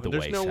going. No, the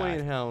there's no way wayside.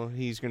 in hell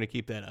he's going to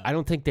keep that up. I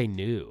don't think they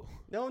knew.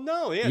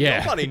 No, yeah, Yeah.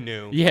 nobody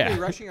knew. How many Yeah.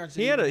 rushing yards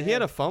He did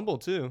had a fumble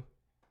too,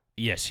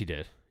 Yes, he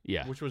did.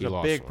 Yeah. which was he a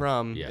lost big one.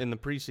 problem Yeah. in the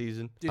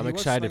preseason. Dude, I'm he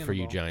was excited slinging for the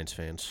you, ball. Giants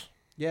fans.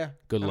 Yeah.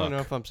 Good I luck. don't know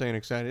if I'm saying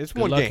excited. It's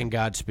Good one luck game. and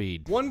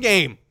Godspeed. One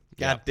game.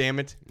 Yeah. God damn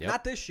it. Yep.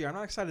 Not this year. I'm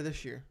not excited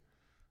this year.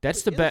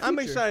 That's the in the best. I'm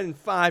future. excited in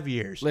 5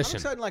 years. I'm Listen,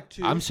 excited in like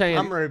 2. I'm saying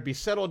I'm ready to be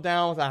settled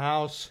down with a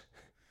house.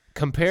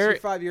 compare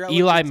It's your 5-year outlook,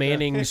 Eli it's the-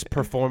 Manning's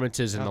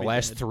performances in I'll the be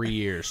last dead. 3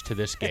 years to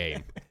this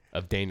game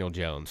of Daniel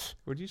Jones.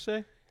 What'd you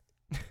say?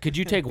 Could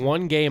you take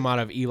one game out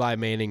of Eli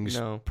Manning's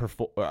No.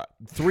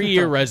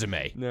 3-year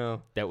resume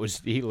No. that was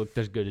he looked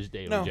as good as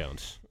Daniel No.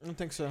 Jones? I don't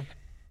think so.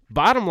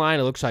 Bottom line,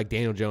 it looks like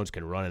Daniel Jones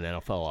can run an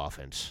NFL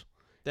offense,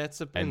 That's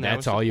the and that that's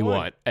was the all you point.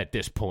 want at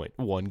this point.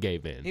 One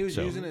game in, He was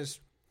So, using his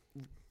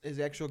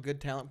actual good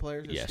talent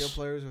players, his Yes. skill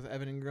players with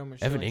Evan Ingram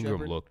and Evan Sterling Ingram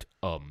Shepard. looked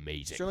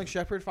amazing. Sterling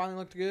Shepard finally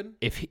looked good.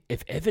 If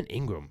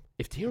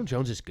Daniel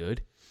Jones is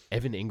good,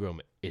 Evan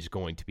Ingram is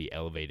going to be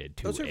elevated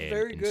to Those are an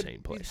very good,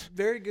 insane place.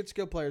 very good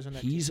skill players on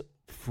that team. He's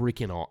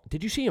freaking all.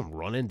 Did you see him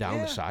running down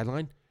Yeah. the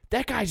sideline?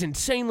 That guy's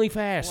insanely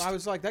fast. Well, I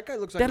was like, that guy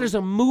looks like That is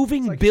a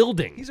moving it's like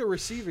building. He's a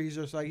receiver. He's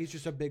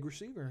just a big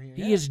receiver.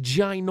 He is He's a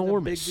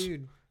ginormous. big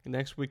dude.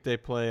 Next week they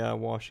play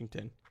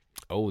Washington.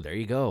 Oh, there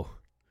you go.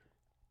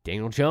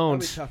 Daniel That'll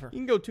be Jones, tougher. You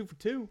can go 2 for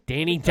 2.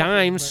 Danny tougher,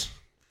 Dimes.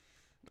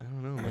 I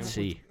don't know, man. Let's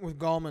see. With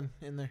Gallman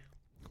in there.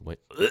 What?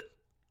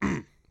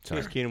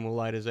 Case Keenum will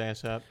light his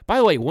ass up. By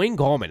the way, Wayne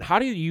Gallman, how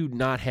do you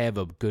not have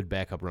a good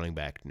backup running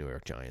back, New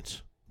York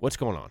Giants? What's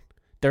going on?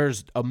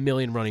 There's a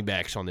million running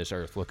backs on this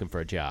earth looking for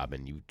a job,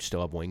 and you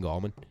still have Wayne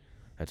Gallman?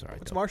 That's all right,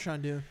 What's though.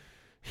 Marshawn doing?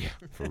 Yeah,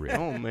 for real.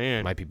 Oh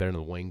man. Might be better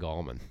than Wayne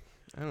Gallman.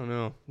 I don't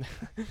know.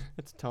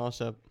 That's a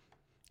toss-up.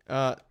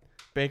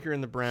 Baker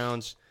and the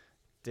Browns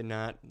did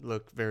not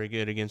look very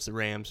good against the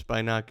Rams.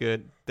 By not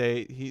good,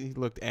 he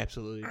looked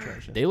absolutely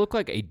atrocious. They look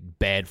like a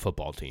bad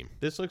football team.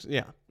 This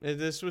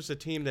was a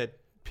team that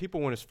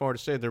people went as far to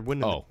say they're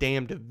winning Oh. the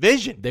damn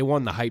division. They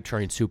won the hype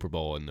train Super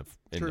Bowl in the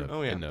True.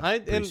 Oh yeah, in the I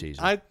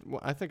preseason.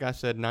 think I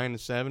said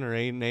 9-7 or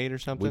 8-8 or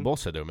something. We both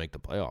said they'll make the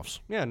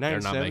playoffs. Yeah, 9-7. They're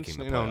not making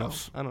the No,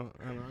 playoffs. I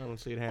don't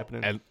see it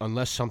happening. And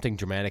unless something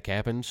dramatic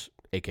happens,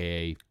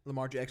 a.k.a.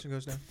 Lamar Jackson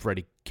goes down.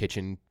 Freddie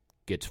Kitchen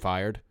gets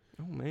fired,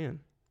 Oh man,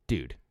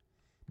 dude,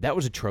 that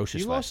was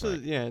atrocious you last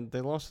lost night.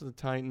 they lost to the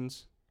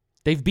Titans.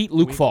 They've beat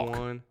Luke week Falk.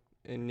 1,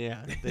 and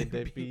yeah, they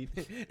beat.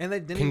 And they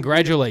didn't.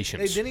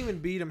 Congratulations. They didn't even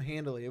beat him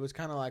handily. It was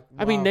kind of like.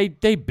 I mean, wow.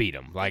 they beat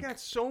him. They Like, got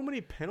so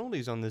many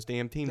penalties on this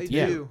damn team. They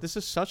too. do. This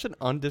is such an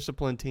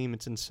undisciplined team.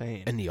 It's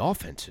insane. and the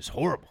offense is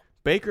horrible.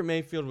 Baker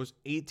Mayfield was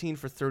 18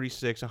 for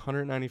 36,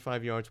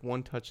 195 yards,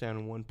 1 touchdown,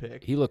 and 1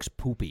 pick. He looks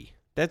poopy.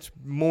 That's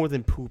more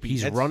than poopy.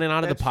 He's That's- running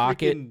out of the that's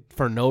pocket freaking-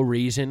 for no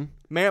reason.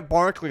 Matt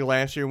Barkley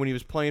last year when he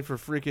was playing for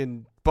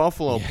freaking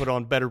Buffalo put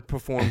on better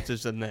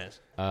performances than this.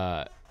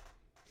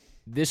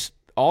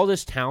 All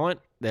this talent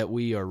that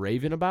we are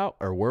raving about,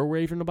 or we're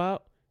raving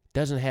about,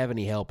 doesn't have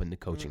any help in the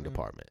coaching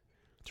department.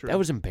 True. That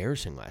was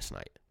embarrassing last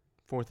night.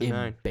 4th and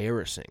 9.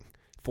 Embarrassing.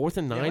 4th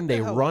and Yeah, 9, what the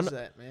they hell run. was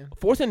that, man?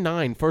 4th and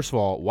 9, first of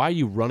all, why are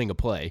you running a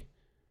play?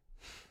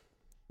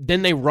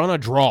 Then they run a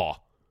draw.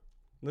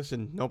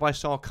 Listen, nobody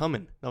saw it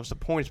coming. That was the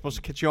point. It's supposed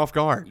to catch you off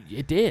guard.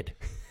 It did.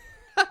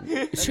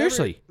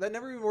 Seriously. That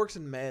never even works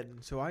in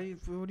Madden. So what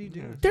do you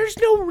do? There's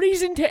no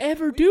reason to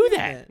ever do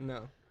that.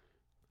 No.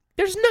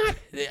 There's not.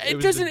 It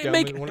was doesn't the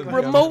make dumbest- one of the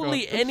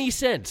remotely dumbest any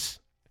sense.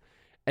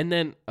 And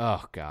then,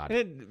 oh, God.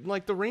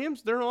 Like the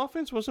Rams, their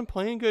offense wasn't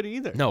playing good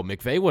either. No,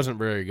 McVay wasn't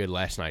very good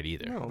last night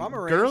either. No, If I'm a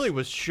Rams- Gurley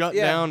was shut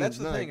Yeah, down. that's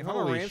the like, thing. If I'm a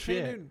holy Rams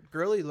shit. fan, dude,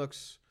 Gurley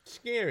looks.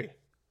 Scary.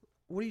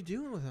 What are you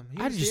doing with him?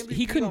 Was the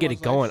He MVP couldn't get it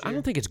almost going. last I year.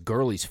 don't think it's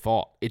Gurley's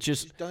fault. It's I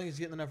just, just don't think he's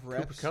getting enough Cooper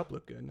reps. Kupp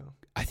looked good, no.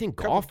 I think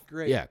Kupp Goff, looked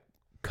great. yeah,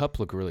 Kupp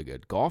looked really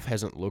good. Goff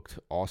hasn't looked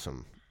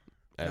awesome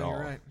at No, all. you're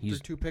right. He's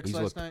Threw 2 picks he's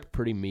last looked night.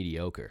 pretty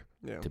mediocre,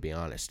 Yeah. to be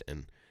honest.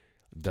 And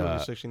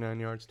 269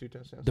 yards, 2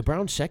 touchdowns. the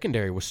Browns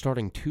secondary was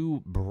starting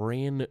 2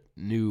 brand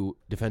new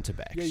defensive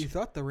backs. Yeah, you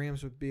thought the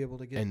Rams would be able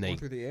to get And more they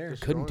through the air.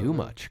 couldn't do throwing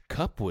them. much.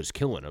 Kupp was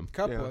killing them,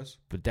 Cup Yeah. was.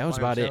 but that was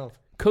By about himself. it.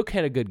 Cook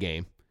had a good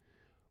game.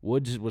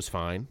 Woods was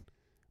fine,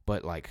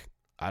 but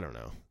I don't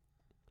know.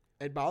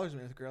 It bothers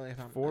me with Gurley. If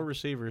I'm 4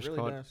 receivers really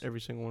caught does. every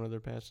single one of their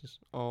passes.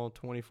 All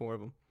 24 of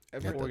them. That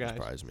Everett, Four doesn't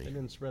guys. surprise me. They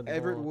didn't spread the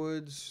Everett ball.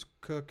 Woods,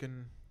 Cook,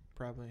 and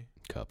probably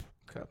Kupp.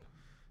 Cup.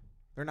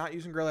 they're not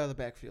using Gurley out of the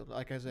backfield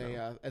like as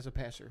a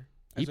passer.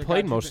 He As a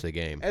played guy most to- of the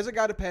game. As a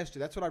guy to pass to,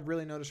 that's what I've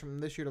really noticed from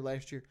this year to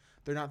last year.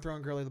 They're not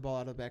throwing Gurley the ball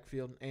out of the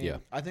backfield, and Yeah.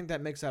 I think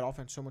that makes that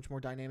offense so much more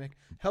dynamic.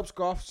 Helps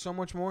Goff so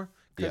much more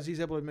because he's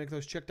able to make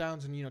those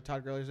checkdowns, and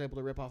Todd Gurley's able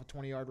to rip off a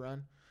 20-yard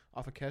run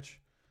off a catch.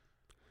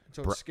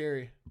 So it's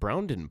scary.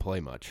 Brown didn't play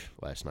much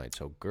last night,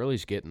 so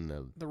Gurley's getting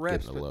The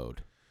reps, getting a but-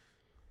 load.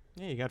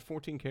 Yeah, you got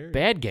 14 carries.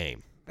 Bad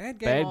game. Bad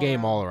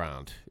Game all all around.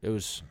 around. It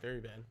was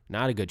Very bad.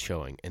 not a good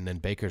showing. And then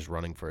Baker's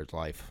running for his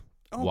life.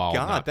 Oh, while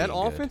God. not That being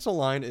good. offensive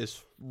line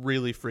is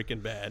really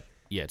freaking bad.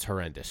 Yeah, it's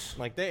horrendous.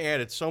 Like, they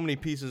added so many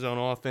pieces on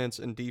offense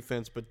and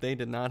defense, but they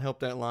did not help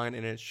that line,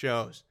 and it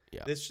shows.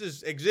 Yeah. This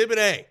is Exhibit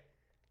A.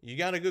 You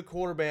got a good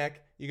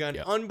quarterback. You got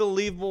an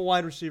unbelievable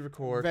wide receiver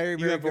core. Very, you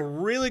very have a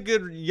good. really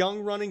good young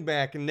running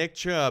back in Nick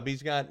Chubb.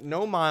 He's got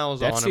no miles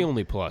That's on the him.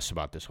 only plus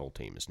about this whole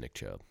team is Nick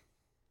Chubb.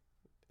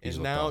 He's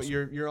And looked now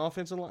awesome. your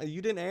offensive line,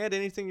 you didn't add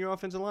anything to your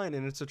offensive line,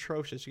 and it's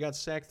atrocious. You got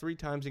sacked 3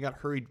 times. You got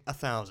hurried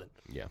 1,000.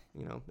 Yeah.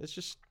 It's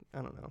just,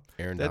 I don't know.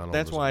 Aaron Donald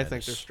That's was a why I think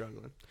menace. they're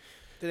struggling.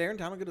 Did Aaron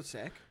Donald get a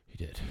sack? He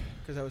did.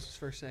 Because that was his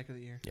first sack of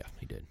the year. Yeah,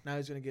 he did. Now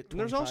he's going to get 25 And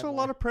there's also a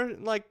lot of pressure.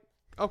 Like,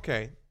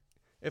 okay,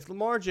 if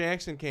Lamar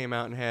Jackson came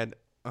out and had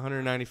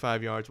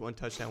 195 yards, 1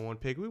 touchdown, 1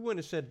 pick, we wouldn't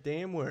have said a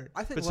damn word.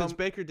 I think But since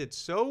Baker did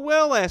so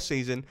well last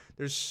season,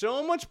 there's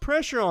so much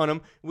pressure on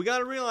him. We got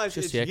to realize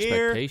Just it's the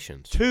year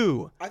expectations.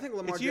 2. I think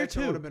Lamar It's year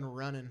Jackson 2. would have been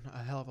running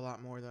a hell of a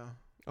lot more, though.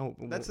 Oh,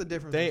 That's the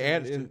difference They between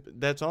added. those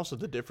That's also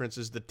the difference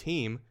is the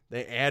team.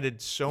 They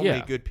added so Yeah.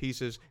 many good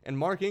pieces, and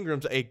Mark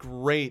Ingram's a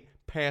great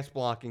pass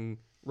blocking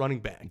running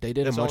back. They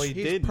did a That's all much- he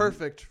He's did.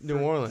 perfect New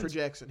for, Orleans. for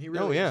Jackson. He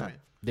really Oh, yeah. is,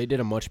 man. They did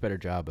a much better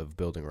job of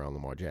building around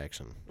Lamar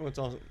Jackson. Well,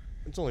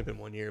 it's only been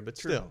 1 year, but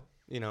True. still,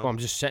 Well, I'm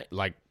just saying,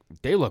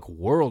 they look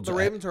worlds. The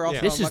Ravens are also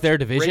Yeah. This a is much, their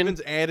division.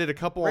 Ravens added a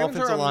couple Ravens are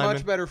offensive a linemen.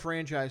 much better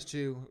franchise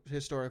too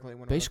historically.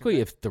 When Basically, we're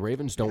looking if the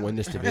Ravens don't win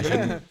this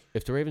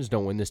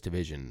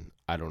division,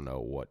 I don't know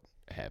what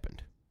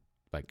happened.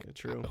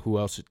 True. Who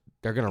else?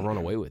 They're going to run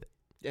away with it.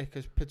 yeah,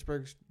 because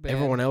Pittsburgh's bad.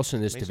 Everyone else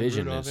in this Mason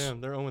division Rudolph, is yeah,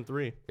 they're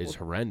 0-3.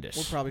 horrendous.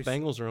 We'll probably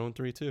Bengals are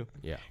 0-3 too.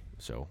 Yeah.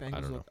 So I Bengals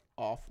don't know. look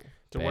awful.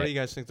 So why Bad. do you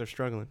guys think they're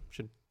struggling?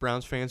 Should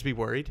Browns fans be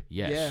worried?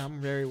 Yes. Yeah, I'm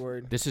very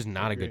worried. This is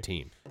not a Agree. good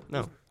team.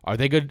 No. Are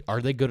they good?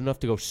 Are they good enough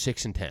to go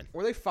 6-10?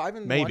 Were they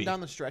 5-1 Maybe. down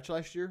the stretch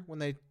last year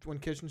when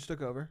Kitchens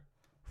took over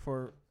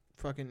for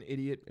fucking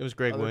idiot It was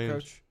Greg other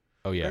Williams. coach?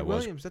 Oh yeah, Greg it was.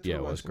 Williams, that's yeah, what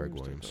it it was was. Greg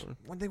Williams took Williams.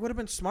 over. When they would have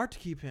been smart to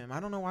keep him. I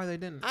don't know why they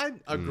didn't. I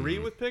agree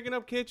with picking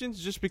up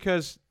Kitchens just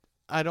because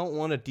I don't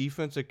want a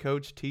defensive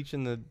coach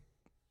teaching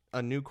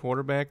a new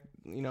quarterback,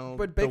 But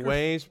the Baker-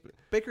 ways.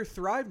 Baker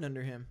thrived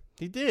under him.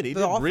 He did. He The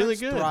did offense really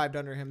good. thrived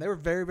under him. They were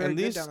very, very And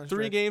good these down the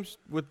 3 stretch. games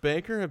with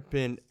Baker have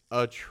been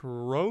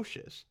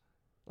atrocious.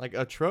 Like,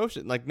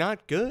 atrocious. Like,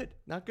 not good.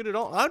 Not good at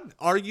all. I'd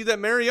argue that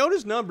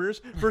Mariota's numbers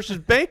versus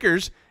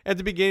Baker's at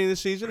the beginning of the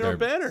season are They're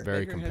better.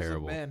 Very Baker has looked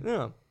comparable. bad.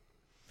 Yeah.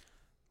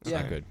 It's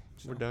Yeah. not good.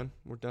 We're done.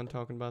 We're done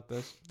talking about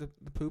this. The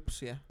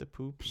poops, yeah. The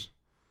poops.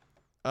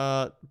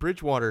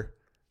 Bridgewater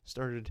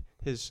started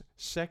his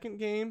second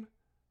game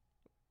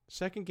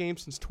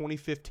since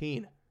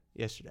 2015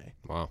 yesterday.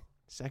 Wow.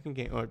 Second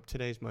game, or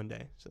today's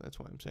Monday, so that's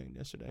why I'm saying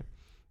yesterday.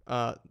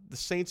 The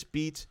Saints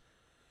beat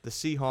the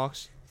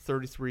Seahawks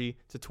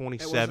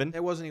 33-27.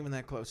 It wasn't even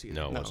that close either.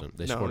 No, it wasn't.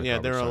 They no, scored a yeah,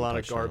 there were a garbage lot time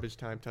of touchdown. garbage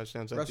time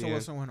touchdowns at Russell the end.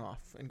 Wilson went off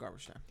in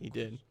garbage time. He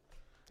did.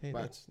 Hey,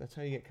 But- that's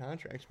how you get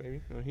contracts,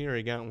 baby. Well, he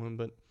already got one,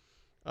 but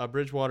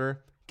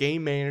Bridgewater,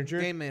 game manager,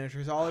 Game manager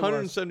is all it was.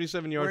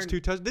 177 yards, Wearing- 2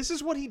 touchdowns. This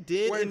is what he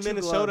did wearing in 2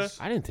 Minnesota. gloves.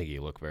 I didn't think he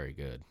looked very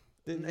good.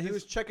 He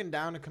was checking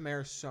down to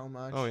Kamara so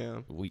much. Oh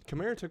yeah,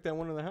 Kamara took that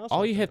one to the house. All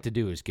like you that. have to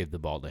do is give the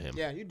ball to him.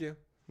 Yeah, you do.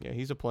 Yeah,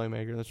 he's a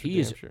playmaker. That's for He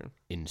damn is- sure.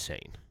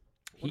 Insane.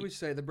 What do we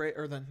say?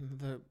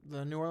 The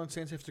New Orleans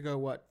Saints have to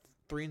go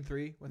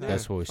 3-3 without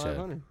That's what we said.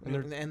 500. And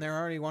they're and they're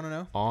already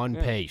 1-0. On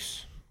Yeah.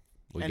 pace.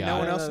 We And got no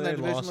one it. else in that they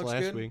division lost looks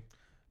last good? week.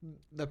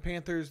 The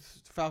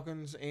Panthers,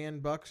 Falcons,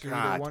 and Bucks are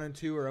God. either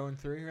 1-2 or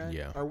 0-3, right?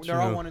 Yeah. Or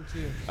they're all True.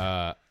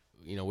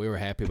 1-2. We were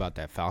happy about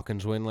that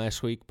Falcons win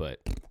last week,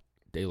 but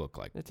they look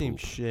like That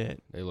team's poop.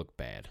 shit. They look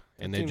bad,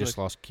 and That they team just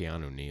lost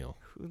Keanu Neal.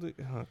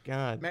 Oh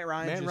God, Matt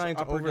Ryan's just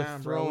Ryan's up or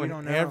down, bro. We overthrowing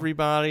don't know.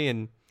 everybody,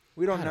 and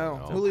We don't I know.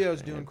 don't know.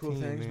 Julio's Bad doing cool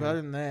team, things, man. but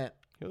other than that,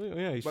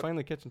 yeah, he's But-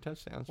 finally catching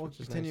touchdowns. we'll which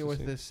is continue nice to with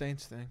see. this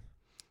Saints thing.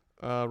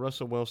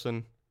 Russell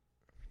Wilson,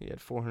 he had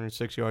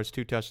 406 yards,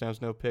 2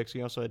 touchdowns, no picks.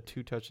 He also had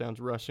 2 touchdowns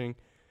rushing.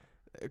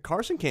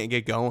 Carson can't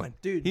get going.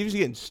 Dude, He was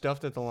getting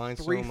stuffed at the line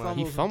 3 so much.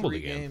 fumbles He fumbled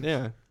in 3 again. games.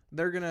 Yeah,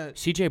 They're going to...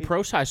 CJ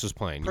Procise was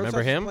playing. You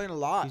remember him? playing a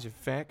lot. he's a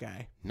fat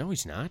guy. No,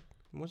 he's not.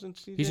 Wasn't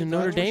CJ? He's a I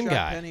Notre thought Dame Rashad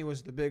guy. Penny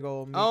was the big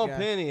old meat Oh, guy.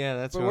 Penny. Yeah,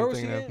 that's But what where I'm was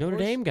he thinking at? of. Notre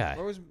Where's- Dame guy.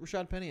 Where was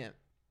Rashad Penny at?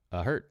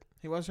 Hurt.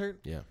 He was hurt?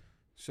 Yeah.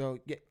 So,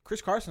 yeah,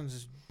 Chris Carson's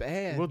is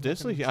bad. Will looking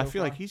Disley, so I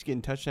feel like far. he's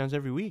getting touchdowns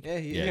every week. Yeah,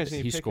 he You Yeah, guys need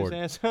to he pick scored.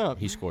 his ass up.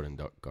 He scored in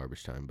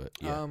garbage time, but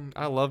yeah.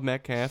 I love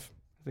Metcalf.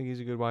 I think he's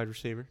a good wide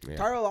receiver. yeah.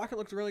 Tyler Lockett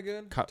looked really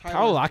good.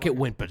 Tyler Lockett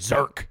went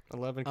berserk.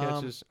 11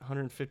 catches,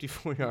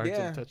 154 yards,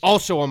 yeah. and touchdown.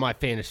 Also on my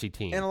fantasy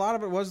team. And a lot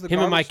of it was the Him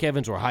garbage. and Mike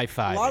Evans were high a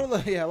five. lot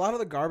of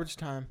the garbage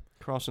time.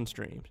 Crossing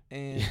streams.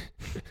 And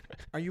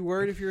are you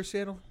worried if you're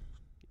Seattle?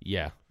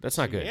 Yeah, that's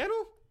not good.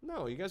 Seattle?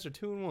 No, you guys are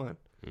 2-1.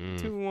 Mm.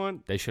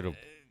 2-1. They should have.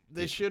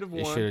 They should have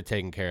They won. should have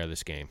taken care of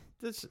this game.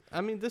 This.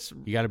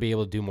 You got to be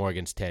able to do more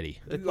against Teddy.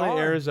 They You play are.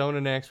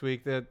 Arizona next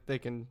week. That they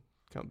can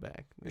come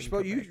back. They You're can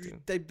supposed, come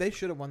back to. they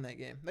should have won that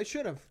game. They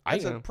should have. I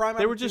That's a know. prime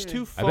They were just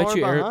too opportunity. I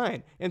bet far you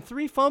behind. And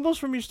 3 fumbles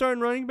from your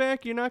starting running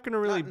back, you're not going to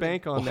really Not in-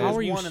 bank on Well, that. how There's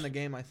are you one s- in the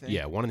game, I think.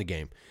 Yeah, one in the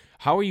game.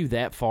 How are you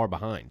that far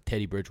behind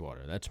Teddy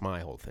Bridgewater? That's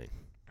my whole thing.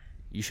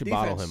 You should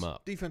bottle him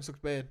up. Defense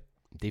looks bad.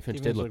 Defense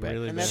Defense did look looked bad.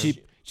 really And bad. that's-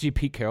 See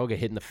Pete Carroll get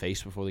hit in the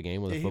face before the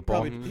game with Yeah, a he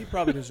football?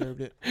 probably deserved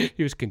it.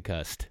 He was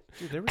concussed.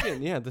 Dude, they were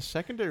getting, the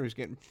secondary was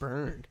getting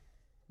burned.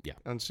 Yeah.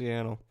 On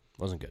Seattle.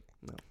 Wasn't good.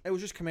 It was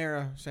just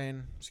Kamara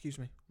saying, "Excuse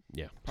me."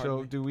 Yeah. Pardon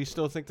So me. do we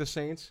still think the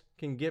Saints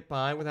can get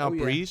by without Oh,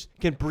 yeah. Breeze?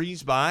 Can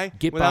Breeze by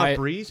Get without by-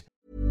 Breeze?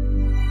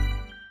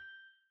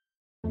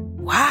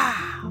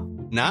 Wow.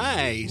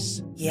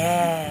 Nice.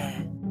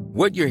 Yeah.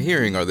 What you're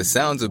hearing are the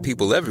sounds of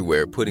people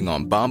everywhere putting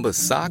on Bombas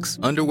socks,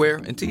 underwear,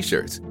 and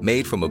T-shirts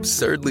made from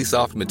absurdly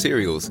soft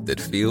materials that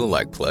feel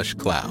like plush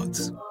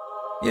clouds.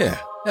 Yeah,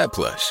 that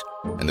plush.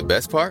 And the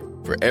best part?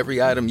 For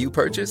every item you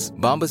purchase,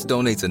 Bombas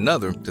donates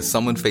another to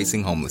someone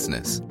facing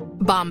homelessness.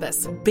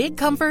 Bombas. Big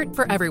comfort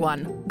for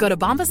everyone. Go to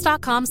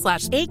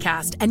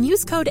bombas.com/ACAST and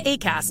use code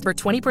ACAST for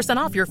 20%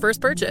 off your first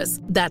purchase.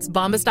 That's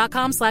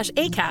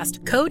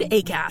bombas.com/ACAST. Code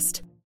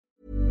ACAST.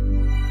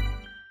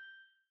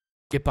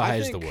 Get by I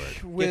is the think word.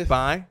 Get With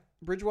by.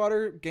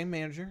 Bridgewater, game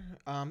manager,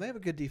 they have a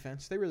good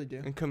defense. They really do.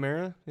 And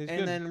Kamara, he's And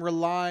good. then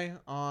rely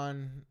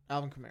on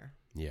Alvin Kamara.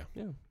 Yeah.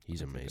 Yeah.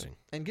 He's amazing.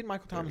 And get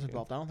Michael Thomas good.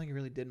 involved. I don't think he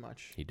really did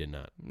much. He did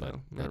not. No, But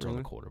not that's on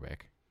really. the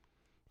quarterback.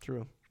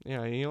 True.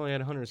 Yeah, he only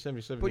had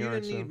 177 But you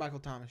yards. didn't need so. Michael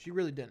Thomas. You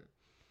really didn't.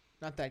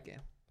 Not that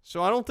game.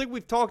 So I don't think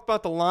we've talked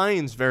about the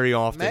Lions very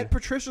often Matt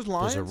Patricia's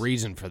Lions. There's a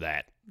reason for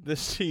that.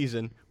 this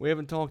season. We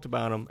haven't talked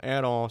about them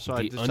at all. So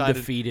I The decided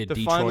undefeated to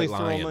Detroit finally throw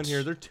them in Lions.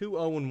 here. They're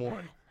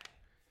 2-0-1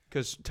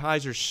 because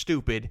ties are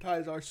stupid.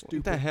 Ties are What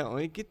stupid. the hell?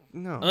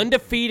 No.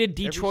 Undefeated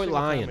Every Detroit single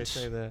time I Lions.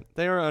 say that.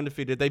 They are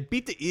undefeated. They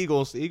beat the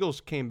Eagles. The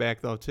Eagles came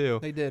back though too.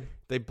 They did.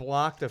 They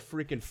blocked a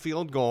freaking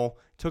field goal,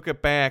 took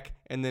it back,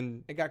 and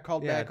then It got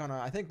called Yeah. back on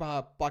I think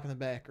by blocking the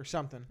back or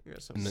something. And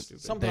the-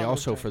 stupid. Something They on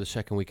also, return. for the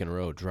second week in a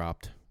row,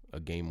 dropped a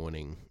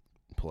game-winning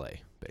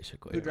play,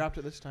 basically. Who dropped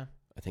it this time?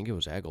 I think it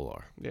was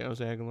Aguilar. Yeah, it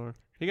was Aguilar.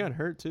 He got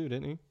hurt too,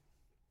 didn't he?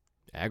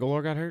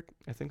 Aguilar got hurt?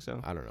 I think so.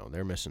 I don't know.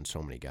 They're missing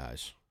so many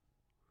guys.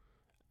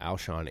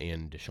 Alshon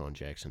and Deshaun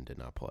Jackson did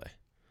not play.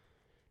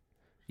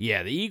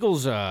 Yeah, the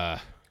Eagles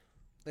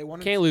They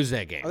won. can't lose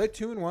that game. Are they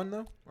 2-1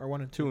 though, or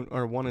 1-2? 2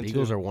 or 1 The and 2.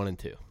 Eagles are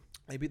 1-2.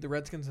 They beat the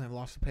Redskins and they've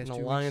lost the past And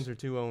the 2 Lions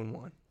weeks. are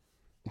 2-0-1.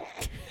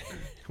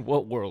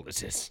 What world is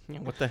this? Yeah,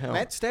 what the hell?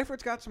 Matt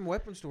Stafford's got some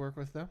weapons to work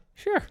with though.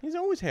 Sure. He's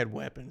always had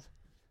weapons.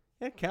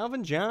 Yeah,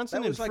 Calvin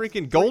Johnson That and was like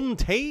freaking Golden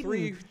Tate.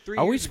 Three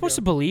Are we years supposed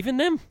to ago. believe in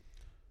them?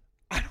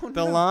 I don't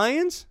The know.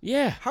 Lions?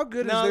 Yeah. How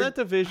good No, is their that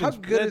division's-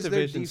 How good that is their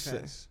division's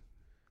defense?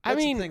 I That's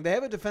the mean- thing. They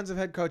have a defensive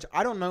head coach.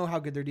 I don't know how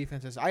good their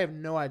defense is. I have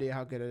no idea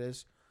how good it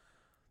is.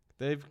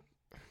 They've.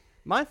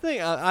 My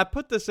thing, I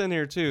put this in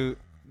here too.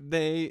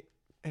 They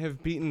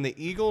have beaten the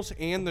Eagles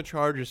and the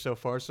Chargers so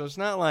far, so it's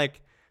not like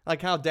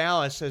how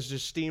Dallas has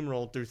just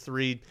steamrolled through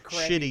 3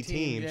 Crappy shitty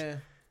teams. Yeah.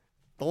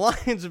 The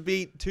Lions have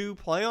beat 2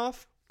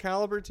 playoff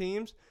caliber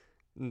teams,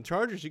 and the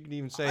Chargers, you could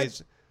even say,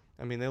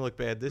 I mean, they look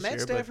bad this Matt year,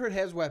 Stafford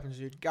has weapons,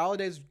 dude.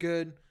 Galladay's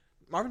good.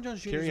 Marvin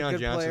Jones Jr. but is a Kerryon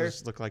good player.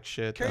 Johnson look like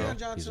shit. though. Kerryon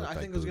Johnson, looked I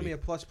like think, was going to be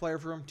booty. a plus player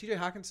for him. T.J.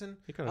 Hawkinson,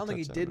 He I could've don't think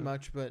he touched did that, though.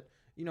 much, but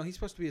he's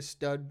supposed to be a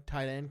stud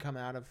tight end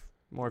coming out of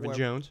Marvin wherever-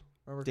 Jones,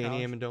 wherever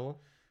Danny college. Amendola.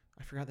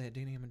 I forgot they had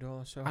Danny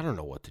Amendola. So I don't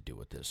know what to do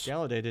with this.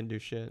 Galladay didn't do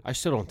shit. I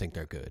still don't think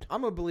they're good.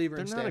 I'm a believer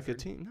They're in not Stafford. a good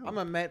team. No. I'm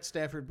a Matt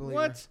Stafford believer.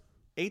 What?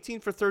 18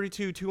 for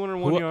 32,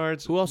 201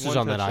 yards. Who else is 1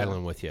 on that touchdown.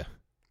 island with you?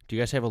 Do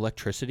you guys have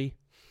electricity?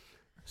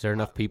 Is there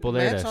enough people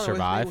there Matt's to on it with me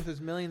survive? with his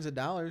millions of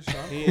dollars. So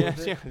I'm cool Yeah,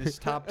 with yeah, it. his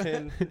top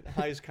 10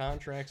 highest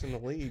contracts in the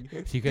league.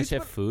 Do you guys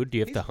have food? Do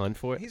you have to hunt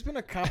for it? He's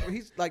been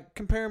he's like,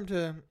 compare him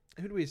to,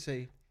 who do we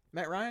say?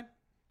 Matt Ryan?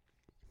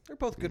 They're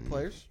both good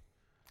players.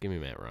 Give me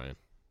Matt Ryan.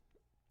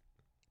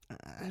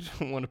 I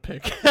don't want to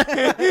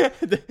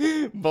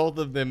pick. Both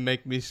of them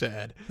make me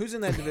sad. Who's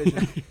in that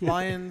division?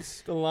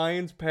 Lions The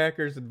Lions,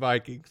 Packers, and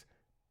Vikings.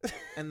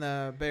 and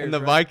the Bears. And the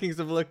right? Vikings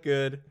have looked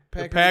good. The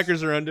Packers-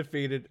 Packers are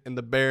undefeated, and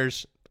the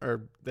Bears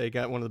they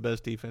got one of the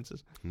best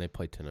defenses. And they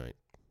play tonight.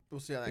 We'll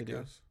see how They that do.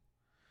 goes.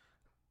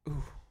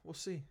 Ooh, we'll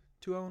see.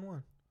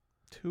 2-0-1.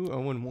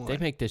 2-0-1. They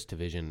make this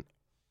division,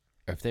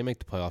 or if they make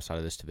the playoffs out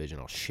of this division,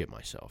 I'll shit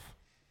myself.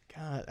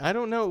 God, I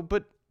don't know,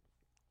 but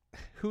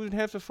who would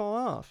have to fall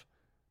off?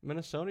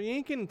 Minnesota? You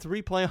ain't getting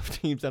 3 playoff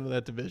teams out of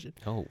that division.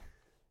 No.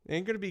 It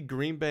ain't going to be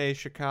Green Bay,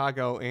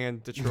 Chicago,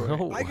 and Detroit.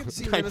 No. I could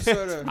see Like,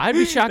 Minnesota. I'd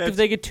be shocked if That's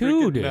they get 2,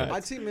 freaking dude. nuts.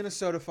 I'd see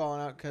Minnesota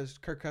falling out because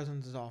Kirk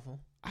Cousins is awful.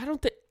 I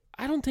don't think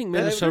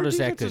Their Minnesota's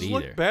that good defenses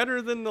either. look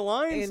better than the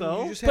Lions, And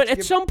though. you just have But to at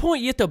give some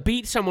point, you have to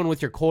beat someone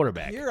with your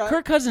quarterback. You're right.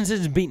 Kirk Cousins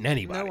isn't beating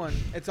anybody. no one.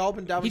 It's all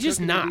been Dalvin He's just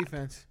Cook and the not.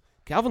 defense.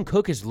 Calvin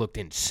Cook has looked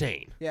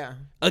insane. Yeah.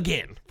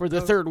 Again, for the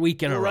We'll- third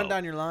week in We'll a row. run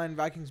down your line.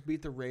 Vikings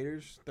beat the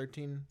Raiders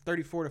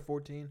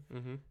 34-14.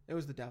 Mm-hmm. It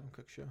was the Dalvin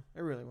Cook show.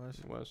 It really was.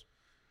 It was.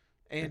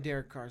 And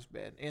Derek Carr's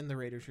bad. And the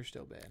Raiders are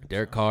still bad.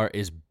 Derek So. Carr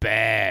is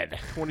bad.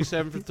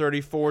 27 for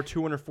 34,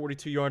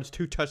 242 yards,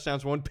 2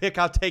 touchdowns, 1 pick.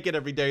 I'll take it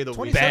every day of the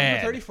week. 27 Bad.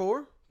 for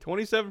 34?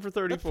 27 for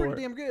 34. That's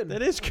pretty damn good.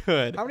 That is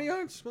good. How many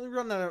yards? Let me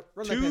run that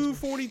past me.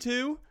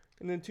 242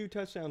 and then 2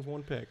 touchdowns,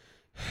 1 pick.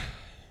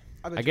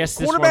 bet I you- guess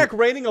this Quarterback one,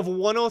 rating of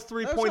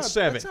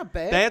 103.7. That's not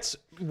bad. That's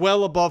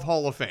well above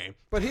Hall of Fame.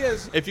 But he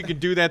has If you could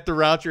do that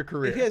throughout your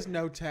career. he has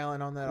no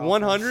talent on that offense.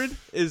 100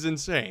 is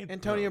insane.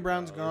 Antonio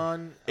Brown's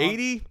gone.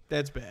 80,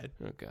 that's bad.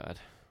 oh god,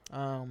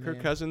 Oh, man. Kirk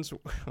Cousins,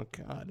 oh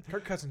God.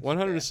 Kirk Cousins.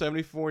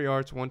 174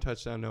 yards, 1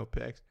 touchdown, no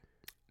picks.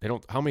 they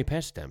don't. How many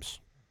pass attempts?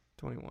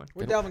 21.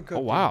 What They Dalvin don't- Cook?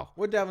 oh, wow.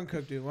 Do? What Dalvin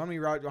Cook do? How many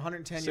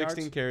 110 16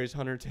 yards? carries,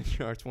 110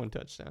 yards, 1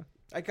 touchdown.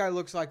 That guy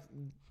looks like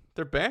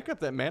Their backup,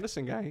 that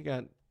Madison guy, he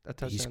got a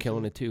touchdown. He's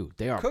killing it too.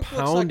 They are Cook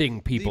looks pounding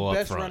like people the up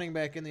best front. running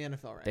back in the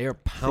NFL right They are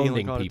Thielen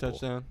pounding caught people. a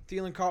touchdown.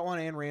 Thielen caught one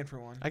and ran for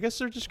one. I guess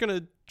they're just going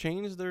to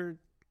change their,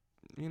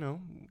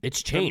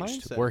 It's their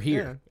changed. mindset. We're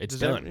here. Yeah. It's Does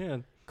that- done. yeah.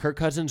 Kirk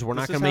Cousins, we're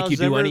not This going is to how make you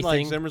do Zimmer,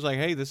 anything. Zimmer's like,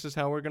 hey, this is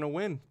how we're going to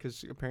win.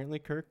 Because apparently,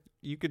 Kirk,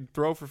 you could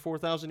throw for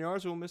 4,000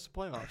 yards, we'll miss the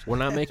playoffs. We're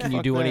not making you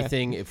Fuck do that.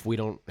 anything if we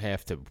don't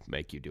have to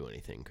make you do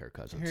anything, Kirk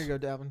Cousins. Here you go,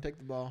 Dalvin. Take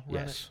the ball. Run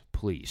Yes,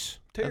 please.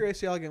 it. Tear your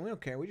ACL again. We don't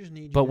care. We just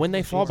need you. But when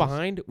they for fall seasons.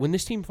 behind, when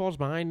this team falls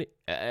behind,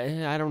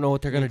 I don't know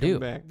what they're going to Come do.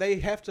 back. They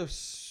have to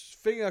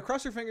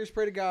cross their fingers,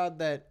 pray to God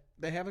that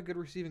they have a good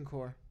receiving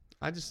core.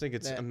 I just think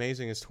it's That-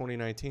 amazing. It's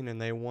 2019, and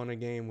they won a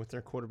game with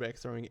their quarterback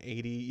throwing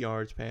 80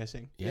 yards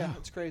passing. Yeah,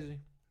 it's crazy.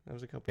 That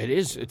was a couple. it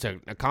is. It's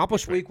an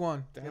accomplishment. Week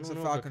 1 I against don't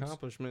the know if Falcons.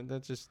 accomplishment.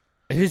 That's just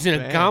It is an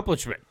bad.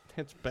 accomplishment.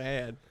 That's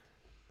bad.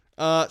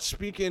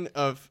 Speaking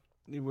of,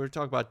 we were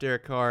talking about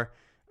Derek Carr,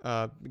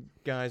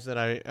 guys that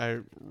I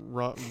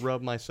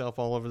rub myself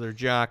all over their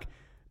jock.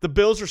 The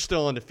Bills are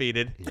still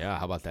undefeated. Yeah,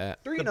 how about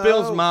that? 3-0. The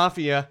Bills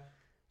Mafia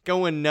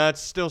going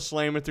nuts, still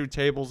slamming through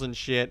tables and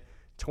shit.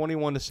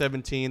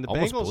 21-17. The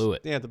Almost Bengals blew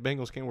it. Yeah, the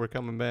Bengals were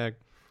coming back.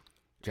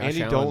 Josh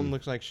Andy Allen, Dalton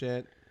looks like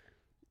shit.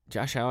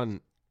 Josh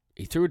Allen,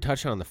 he threw a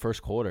touchdown in the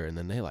first quarter, and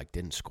then they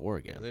didn't score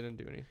Yeah, again. they didn't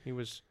do anything. He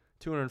was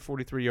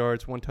 243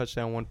 yards, 1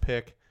 touchdown, 1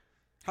 pick.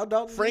 How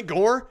Dalton? Frank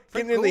Gore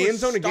Frank getting in the Gore end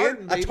zone again.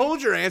 starting, I baby.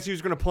 told your ass he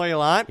was going to play a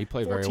lot. He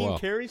played very 14 well.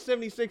 carries,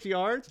 76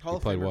 yards. Hall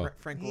of played Famer well.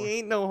 Frank He Gore.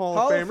 ain't no Hall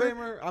Hall of of Famer.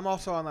 Famer. I'm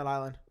also on that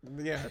island.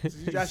 Yeah,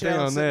 Josh say Allen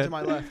on sitting that. to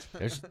my left.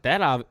 There's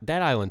that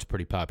island's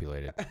pretty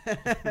populated.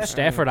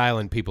 Stafford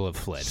Island people have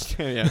fled.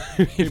 Yeah,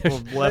 people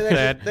have left they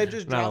that. Just, they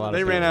just Not a drowned lot them.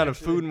 They of ran people, out of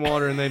food and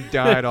water and they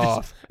died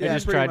off. They Yeah,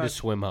 just pretty tried to much.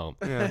 swim home.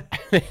 Yeah.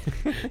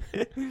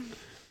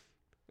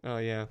 Oh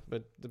yeah,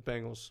 but the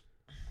Bengals,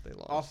 they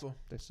lost. Awful.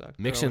 They suck.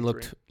 Mixon They're 0-3.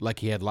 looked like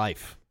he had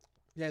life.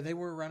 Yeah, they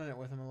were running it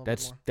with him a little bit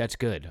That's more. that's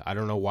good. I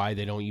don't know why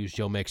they don't use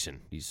Joe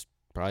Mixon. He's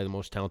probably the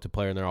most talented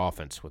player in their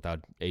offense without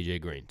A.J.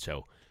 Green.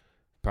 So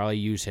probably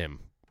use him,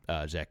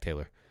 Zach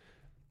Taylor.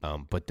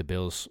 But the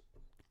Bills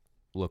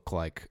look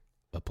like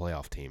a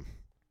playoff team.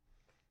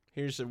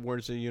 Here's the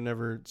words that you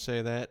never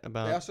say that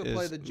about. They also is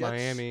play the Jets.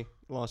 Miami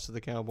lost to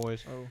the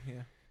Cowboys Oh,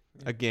 yeah.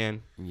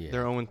 again. Yeah.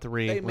 They're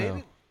 0-3. They made well,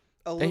 it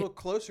a little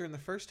closer in the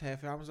first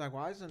half, and I was like,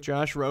 why isn't...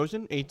 Josh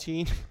Rosen,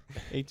 18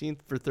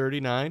 for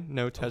 39,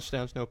 no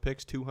touchdowns, no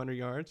picks, 200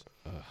 yards.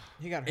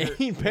 He got hurt.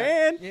 Ain't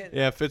bad. Yeah.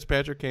 Yeah,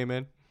 Fitzpatrick came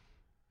in.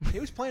 He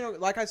was playing,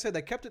 like I said,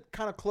 they kept it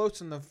kind of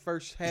close in the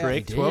first half.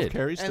 Drake, They 12 did.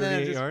 carries, And then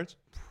 38 just- yards.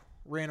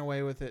 Ran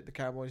away with it, the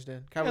Cowboys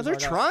did. Yeah, Cowboys they're were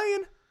like,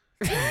 trying.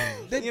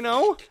 They- You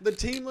know, The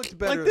team looked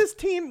better. like this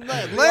team.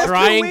 Last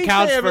Trying 2 weeks,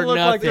 counts they haven't for looked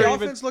like nothing. The they're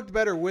even. offense looked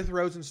better with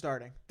Rosen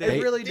starting. They-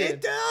 It really did.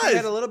 It does. He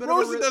had a little bit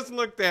Rosen of a doesn't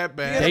look that he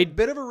bad. had They- a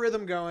bit of a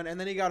rhythm going, and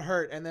then he got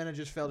hurt, and then it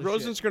just fell to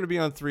Rosen's shit. going to be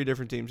on 3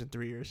 different teams in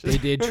 3 years. They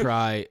did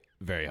try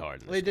very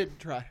hard. in this They did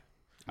try.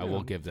 I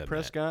will give them that.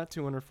 Prescott,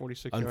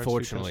 246 yards, 2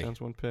 Unfortunately,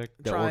 touchdowns, 1 pick.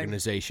 The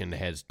organization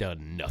has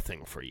done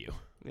nothing for you.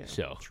 Yeah,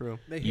 so true.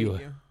 They hate you.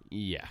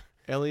 Yeah.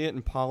 Elliott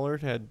and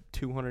Pollard had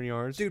 200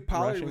 yards. Dude,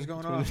 Pollard rushing was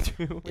going between off.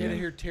 the two. We had to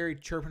hear Terry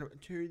chirping.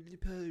 Terry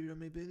Pollard on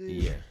my baby.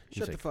 Yeah.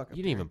 Shut the fuck up.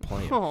 You didn't even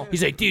play him. Oh.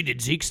 He's like, dude, did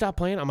Zeke stop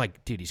playing? I'm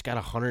like, dude, he's got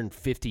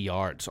 150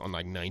 yards on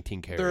like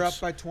 19 carries. They're up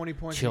by 20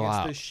 points Chill against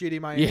out. the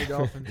shitty Miami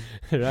Dolphins.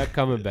 They're not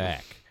coming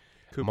back.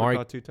 Cooper Amari-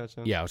 caught 2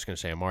 touchdowns. Yeah, I was going to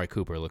say, Amari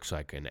Cooper looks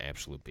like an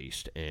absolute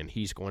beast, and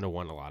he's going to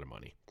win a lot of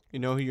money. You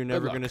know who you're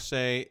never luck. going to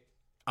say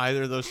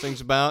either of those things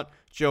about?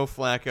 Joe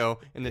Flacco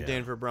and the Yeah.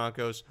 Denver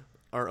Broncos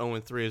are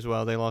 0-3 as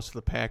well. They lost to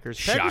the Packers.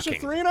 Shocking. Packers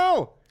are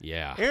 3-0.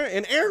 Yeah.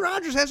 And Aaron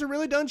Rodgers hasn't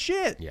really done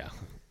shit. Yeah.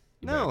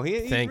 You No, better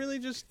he's really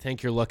just...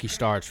 Thank your lucky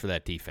stars for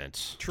that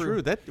defense.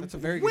 True. That's a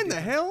very good When the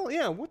defense. hell?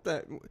 Yeah, what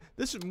the...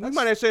 We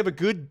might actually have a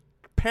good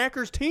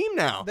Packers team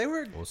now. They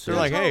were. We'll see. They're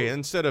like, that's hey, how-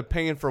 instead of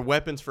paying for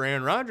weapons for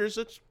Aaron Rodgers,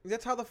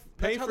 That's how Pay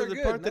that's how for they're the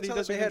good. part that That's he how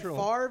doesn't they had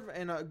control. Favre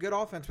and a good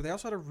offense, but they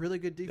also had a really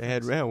good defense.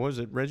 they had, what was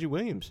it, Reggie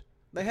Williams.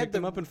 They picked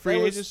him up in free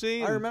that was-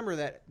 agency. I and- remember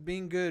that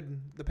being good.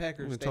 The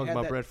Packers. We're They talking had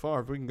about that, Brett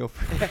Favre. We can go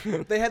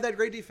for They had that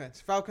great defense.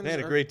 Falcons. They had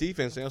a are- great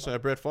defense. They also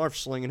had Brett Favre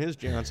slinging his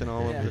Johnson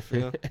all over Yeah. the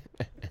field.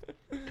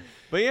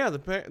 But yeah, the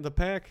Pack, the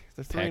 3-0.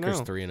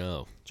 Packers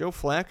 3-0. Joe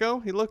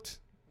Flacco, he looked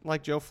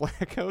like Joe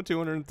Flacco,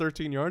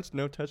 213 yards,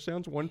 no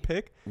touchdowns, 1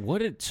 pick. What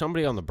did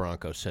somebody on the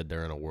Broncos said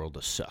they're in a world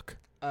of suck?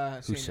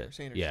 Who Sanders.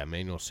 said? Yeah,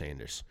 Emmanuel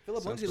Sanders.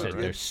 Philip Lindsay Said looked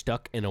they're good.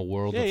 stuck in a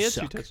world Yeah, of he had 2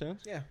 suck.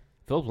 touchdowns. Yeah,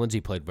 Philip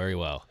Lindsay played very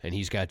well, and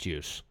he's got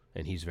juice,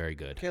 and he's very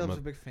good. Caleb's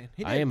a big fan.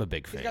 I am a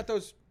big He's fan. got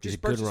those He's just a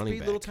good bursts of running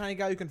speed, little back. tiny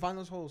guy who can find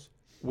those holes.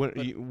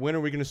 When are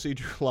we going to see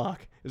Drew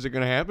Lock? Is it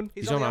going to happen?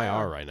 He's on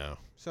IR right now.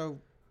 So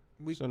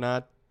week So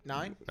not.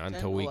 9, Not 10,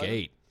 until week 11?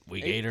 8.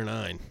 Week 8 or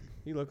 9.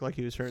 He looked like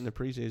he was hurt in the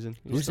preseason.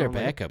 He was Who's their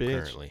throwing like a backup bitch.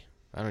 currently?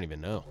 I don't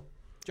even know.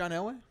 John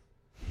Elway.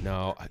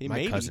 No, He my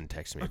may be. cousin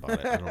texted me about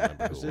it. I don't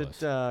remember Is who it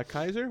was. it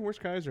Kaiser? Where's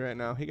Kaiser at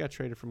now? He got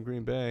traded from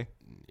Green Bay.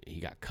 He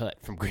got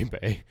cut from Green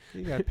Bay.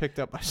 He got picked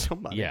up by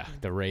somebody. Yeah,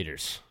 the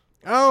Raiders.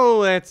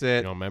 Oh, that's You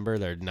it. don't remember?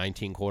 They're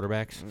 19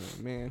 quarterbacks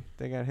Oh, man,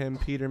 they got him,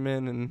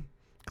 Peterman, and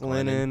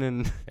Glennon,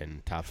 and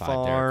and top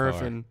 5 Derek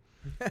Favre,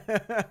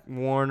 Carr. and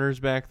Warner's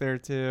back there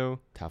too.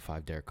 Top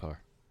 5 Derek Carr.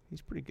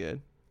 He's pretty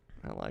good.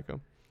 I like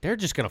him. They're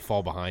just going to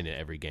fall behind in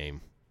every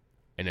game,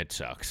 and it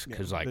sucks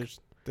because,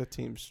 the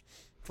team's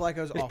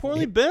Flacco's it's awful.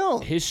 poorly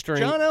built. his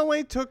strength. John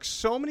Elway took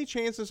so many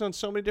chances on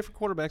so many different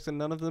quarterbacks, and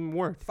none of them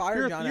worked.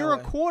 Fire John You're a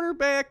Elway.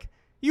 quarterback.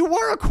 You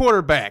were a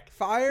quarterback.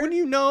 Fire. When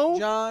you know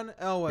John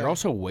Elway. You're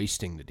also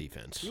wasting the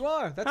defense. You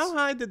are. That's how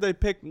high did they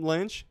pick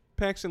Lynch?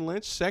 Paxton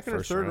Lynch, second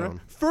First or third round?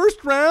 round.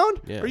 First round?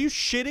 Yeah. Are you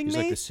shitting He's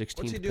me? like the 16th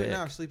What's he doing pick.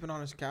 now? Sleeping on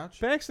his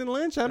couch? Paxton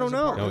Lynch? I don't As a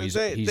know. part- No, he's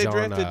they he's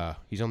on drafted.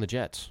 he's on the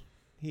Jets.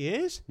 He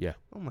is? Yeah,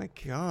 Oh my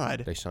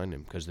God. they signed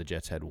him because the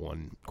Jets had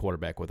one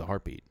quarterback with a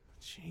heartbeat.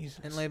 Jesus.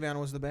 And Le'Veon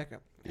was the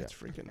backup. That's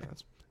freaking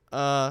nuts.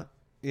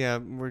 Yeah,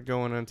 we're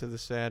going on to the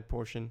sad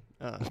portion.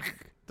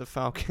 The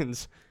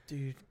Falcons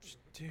Dude.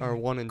 are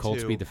 1-2.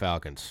 Colts beat the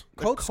Falcons.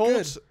 The Colts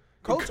good.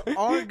 Colts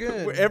are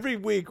good. Every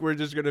week we're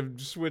just gonna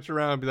switch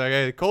around and be like,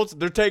 "Hey, the Colts,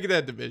 they're taking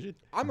that division."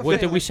 I'm a What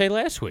fan. did we say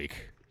last week?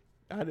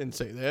 I didn't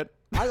say that.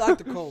 I like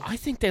the Colts. I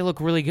think they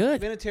look really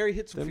good. Vinatieri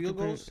hit some Them field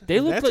compared- goals.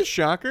 They look That's a like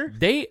shocker.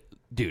 they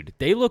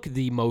look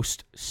the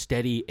most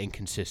steady and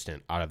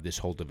consistent out of this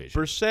whole division.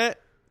 Brissett,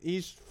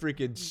 he's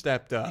freaking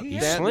stepped up.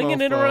 He's That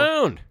slinging it mofo.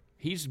 around.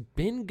 He's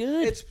been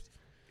good.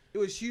 It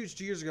was huge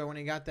 2 years ago when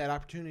he got that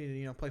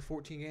opportunity to play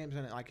 14 games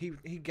and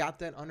he got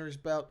that under his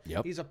belt.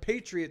 Yep. He's a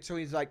Patriot, so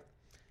he's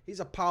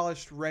a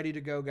polished, ready to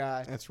go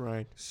guy. That's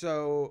right.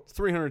 So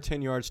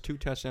 310 yards, 2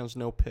 touchdowns,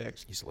 no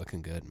picks. He's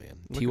looking good, man.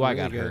 Looking Ty really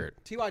got good.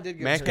 hurt. Ty did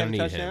get Mac hurt. got a Gonna need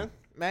touchdown. him.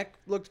 Mac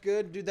looked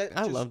good, dude. That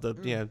I just- love the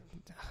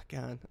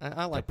God.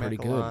 I like They're pretty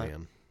Mac a good, lot.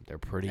 man. They're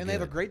pretty and good. they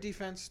have a great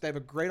defense. They have a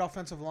great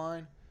offensive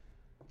line.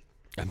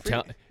 I'm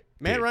telling.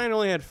 Matt Dude. Ryan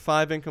only had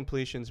 5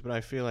 incompletions, but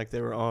I feel like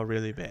they were all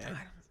really bad.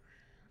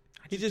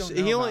 I don't know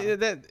he about only him.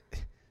 that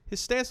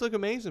his stats look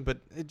amazing, but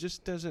it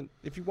just doesn't.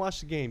 If you watch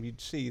the game, you'd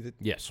see that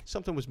Yes.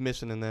 something was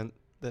missing in that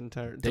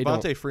entire. They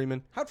Devontae don't-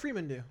 Freeman, How'd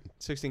Freeman do?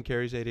 16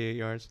 carries, 88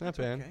 yards, not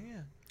bad. Okay,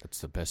 yeah. That's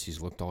the best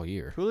he's looked all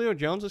year. Julio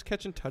Jones is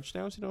catching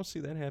touchdowns. You don't see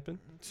that happen.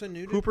 So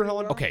new. Cooper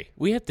held- Okay,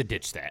 we have to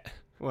ditch that.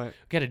 What?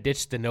 Got to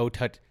ditch the no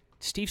touch.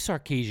 Steve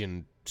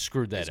Sarkisian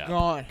screwed that He's up.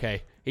 gone.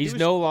 Okay, he's was-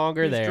 no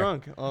longer He was there.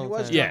 drunk all He the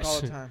was time. drunk Yes.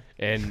 all the time.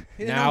 And He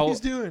didn't know now what he's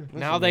doing.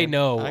 now they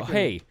know. I couldn't-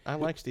 Hey, I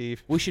like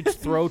Steve. we should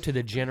throw to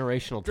the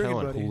generational Drinking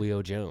talent, buddy.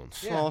 Julio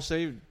Jones. Yeah. Well, I'll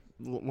say,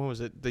 what was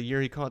it? The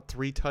year he caught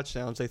 3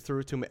 touchdowns, they threw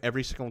it to him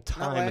every single Not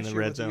time last in the year,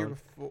 red but the year zone.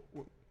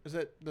 before. Was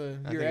that the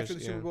I year think after the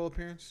it's- Super yeah. Bowl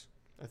appearance?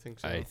 I think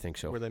so. I think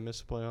so. Where they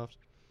missed the playoffs.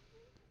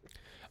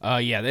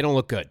 Yeah, they don't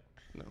look good.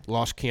 No.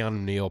 Lost Keanu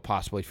Neal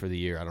possibly for the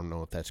year. I don't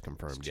know if that's It's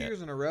confirmed 2 yet.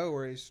 years in a row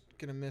where he's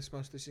gonna miss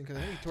most of the season because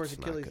I think he tore his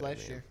It's not Achilles good, last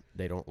man. year.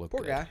 They don't look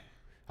Poor good. guy.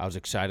 I was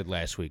excited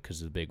last week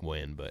because of the big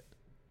win, but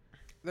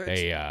They're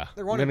I'm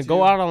they're going 1 to and go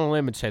 2. out on a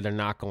limb and say they're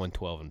not going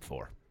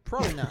 12-4.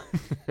 Probably not.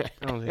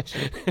 I don't think so.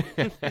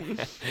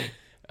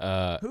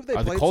 Who have they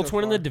Are the played Colts so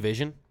winning far? the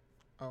division?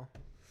 Oh,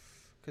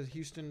 because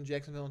Houston,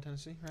 Jacksonville, and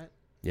Tennessee, right?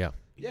 Yeah.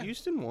 Yeah.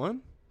 Houston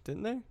won,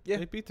 didn't they? Yeah.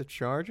 They beat the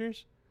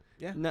Chargers.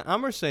 Yeah. No,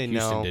 I'm gonna say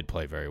Houston no. did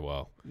play very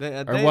well. They,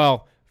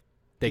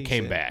 They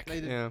came decent. back.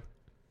 They did. Yeah.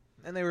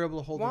 And they were able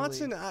to hold the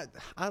Watson, lead.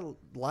 I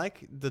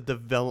like the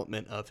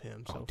development of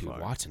him so Oh, dude, far.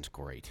 Watson's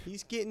great.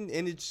 He's getting,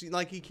 and it's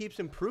like he keeps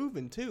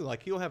improving too.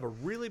 Like he'll have a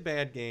really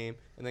bad game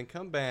and then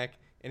come back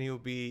and he'll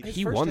be. His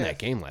He first won half- that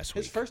game last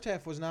week. His first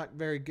half was not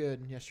very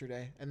good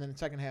yesterday, and then the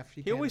second half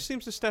He always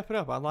seems to step it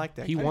up. I like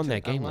that. He kid. won that I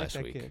game like last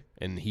that week, kid.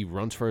 and he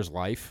runs for his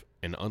life.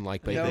 And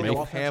unlike Baker Yeah, They the don't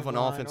Mayfield, have an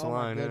offensive offensive line. Oh,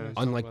 my line. yeah, goodness.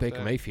 talk unlike about Baker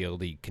that.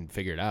 Mayfield, he can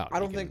figure it out. I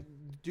don't He can-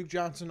 think Duke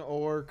Johnson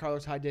or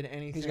Carlos Hyde did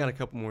anything. He's got a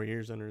couple more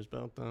years under his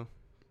belt, though.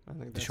 I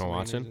think that's Deshaun the main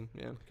Watson? reason.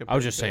 Yeah. I was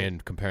compared just to Baker.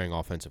 saying, comparing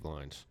offensive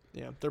lines,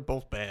 Yeah, they're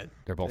both bad.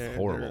 they're both They're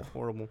horrible. both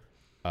horrible.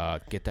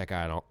 Get that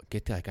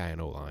guy in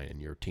O-line,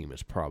 and your team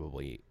is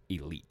probably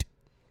elite.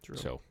 True.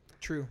 So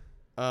True.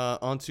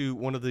 On to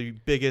one of the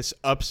biggest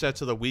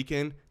upsets of the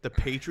weekend. The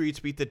Patriots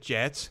beat the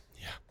Jets.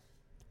 Yeah.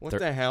 What They're-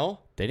 the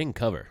hell? they didn't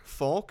cover.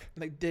 Falk?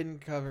 They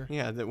didn't cover.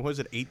 Yeah, that was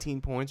it 18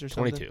 points or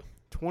something? 22.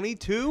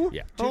 22?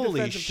 Yeah. Two Holy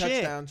defensive shit.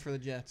 touchdowns for the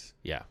Jets.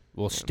 Yeah.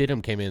 Well,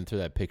 Stidham came in through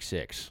that pick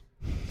six,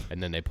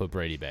 and then they put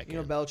Brady back You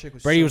know, in. Belichick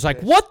was. Brady so was like,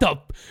 pissed. "What the?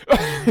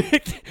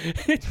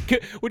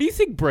 What do you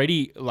think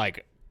Brady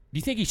like? Do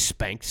you think he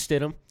spanked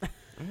Stidham?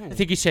 I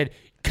think he said,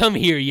 "Come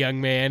here,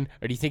 young man,"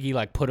 or do you think he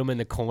like put him in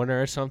the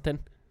corner or something?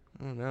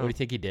 I don't know. What do you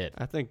think he did?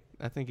 I think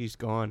he's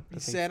gone. He I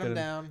think sat him Stidham-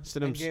 down and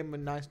Stidham's- gave him a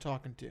nice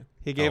talking to.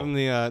 He gave Oh.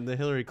 him the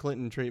Hillary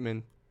Clinton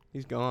treatment.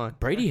 He's gone.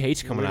 Brady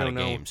hates coming We out of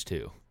don't know. games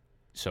too,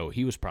 so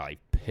he was probably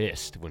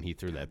pissed when he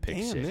threw that pick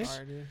Damn, six. Nick.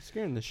 Sorry, dude.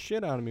 Scaring the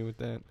shit out of me with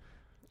that.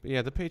 But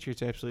yeah, the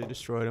Patriots absolutely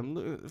destroyed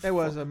him. It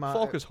was a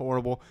Falk is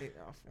horrible.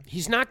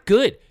 He's not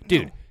good,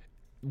 dude.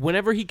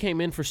 Whenever he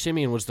came in for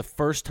Simeon was the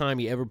first time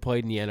he ever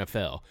played in the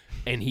NFL,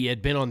 and he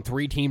had been on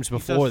 3 teams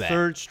before He's a that.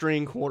 third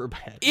string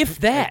quarterback. If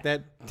that,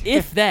 Like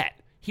if that,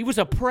 he was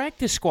a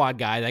practice squad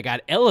guy that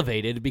got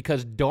elevated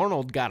because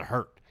Darnold got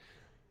hurt.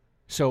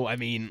 So I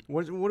mean,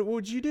 what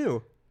would you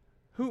do?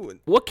 Who?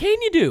 what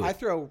can you do? I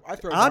throw. I'm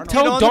Darnold. telling-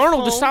 Tell on the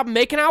Darnold to phone. stop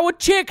making out with I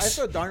chicks.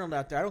 throw Darnold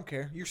out there. I don't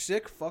care. You're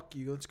sick. Fuck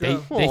you. Let's They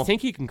go. they Oh.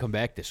 think he can come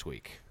back this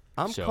week.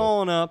 I'm So,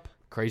 calling up.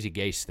 Crazy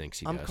Gase thinks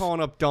he I'm does. calling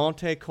up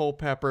Dante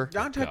Culpepper.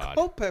 Dante God.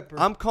 Culpepper.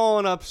 I'm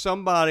calling up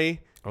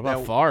somebody. What about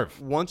that Favre?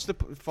 Once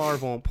Favre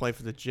won't play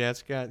for the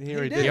Jets. God, he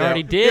already did. did. He that. already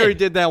He did. already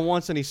did that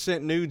once, and he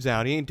sent nudes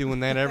out. He ain't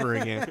doing that ever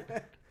again.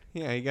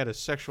 Yeah, he got a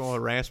sexual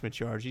harassment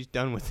charge. He's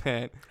done with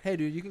that. Hey,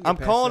 dude, you can. Get I'm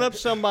past calling that. up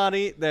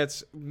somebody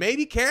that's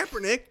maybe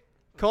Kaepernick.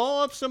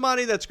 Call up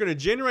somebody that's going to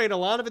generate a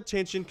lot of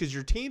attention because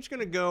your team's going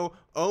to go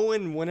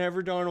 0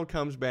 whenever Darnold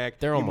comes back.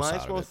 They're you almost might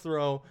out as of well it.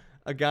 throw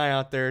a guy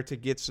out there to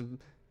get some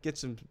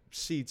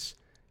seats,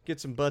 get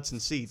some butts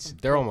and seats.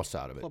 They're almost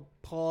out of it.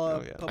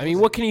 Oh, yeah. I mean,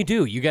 what can you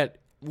do? You got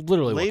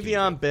literally what can you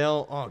Le'Veon do?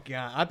 Bell. Oh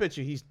god, I bet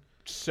you he's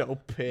so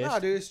pissed. Nah,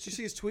 dude. Did you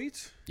see his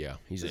tweets? Yeah,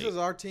 he's This a, is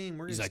our team.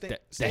 We're he's gonna like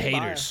stay, the stay by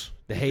haters.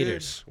 The We're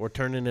haters. We're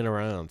turning it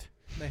around.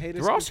 The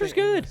haters. The roster's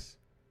good.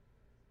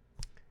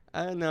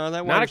 I know that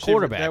Not wide a receiver,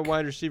 quarterback. That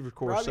wide receiver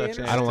core Robbie sucks.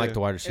 Anderson. ass, I don't like too. the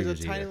wide He's receivers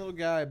a tiny either. little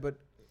guy, but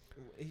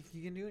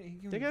he can do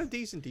it. They got a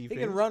decent defense.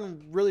 He can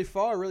run really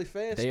far, really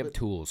fast. They have but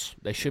tools.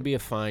 They should be a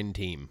fine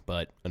team,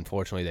 but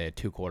unfortunately, they had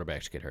 2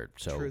 quarterbacks get hurt.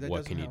 So True, that what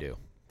doesn't can you help. do?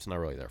 It's not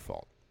really their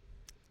fault.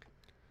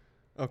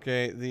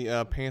 Okay,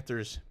 the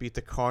Panthers beat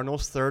the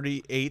Cardinals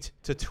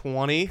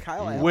 38-20.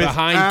 Kyle Allen. without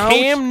Behind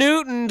Cam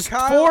Newton's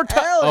Kyle 4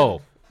 times.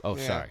 Allen. Oh,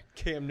 Yeah, sorry.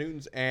 Cam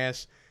Newton's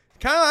ass.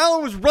 Kyle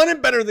Allen was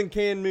running better than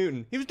Cam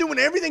Newton. He was doing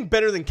everything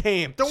better than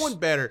Cam. Throwing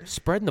better.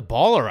 Spreading the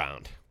ball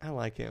around. I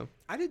like him.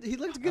 I did. He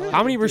looked good.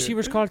 How many dude.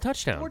 receivers caught a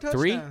touchdown? 4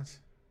 3? touchdowns.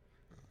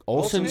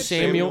 Olsen, Olsen,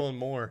 Samuel. and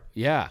Moore.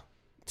 Yeah.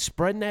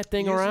 Spreading that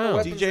thing Using the around.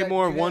 weapons DJ that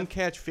Moore, you 1 have.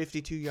 catch,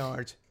 52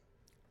 yards.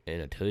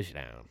 And a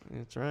touchdown.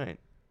 That's right.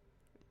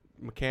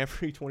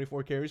 McCaffrey,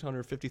 24 carries,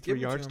 153 Give it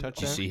to yards, him. Did you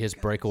touchdown. see his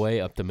breakaway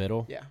up the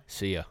middle? Yeah.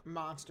 See ya.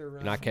 Monster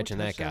run. You're not catching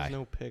that Touchdowns, guy.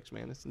 No picks,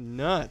 man. That's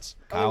nuts.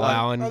 Kyle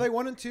Allen, Are they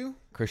 1 and 2?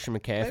 Christian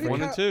Maybe McCaffrey.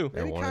 1 and 2.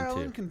 They're Maybe 1 and Kyle 2.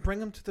 Allen can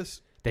bring him to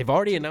this. They've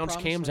already to the announced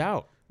promised Cam's land.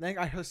 out.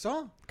 I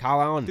saw.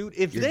 Kyle Allen, Dude,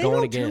 if you're they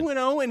going go again.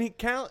 2-0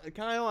 and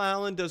Kyle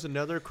Allen does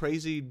another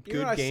crazy You good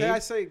know what game, I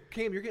say,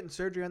 Cam, you're getting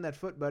surgery on that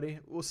foot, buddy.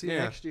 We'll see you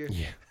Yeah. next year.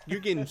 Yeah. you're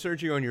getting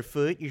surgery on your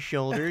foot, your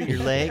shoulder, your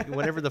leg,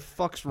 whatever the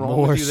fuck's wrong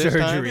More with you this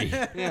surgery.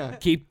 time. Yeah.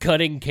 Keep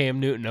cutting Cam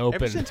Newton Ever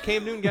open. since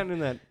Cam Newton got in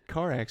that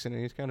car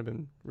accident, he's kind of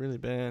been really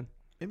bad.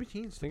 Maybe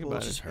he needs to Think pull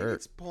about it. it. Just hurt.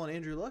 It's pulling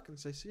Andrew Luck and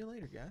say, "See you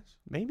later, guys."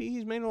 Maybe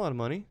he's made a lot of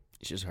money.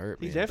 He's just hurt,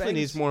 He man. definitely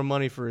Bangs- needs more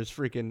money for his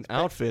freaking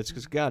outfits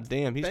because,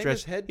 goddamn, he's Bang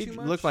dressed. his head He too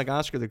looked much? like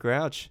Oscar the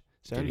Grouch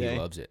Dude, Sunday. he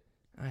loves it.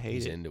 I hate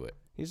He's it. into it.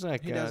 He's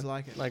like He does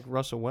like it. like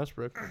Russell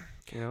Westbrook,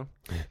 you know.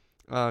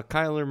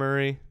 Kyler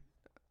Murray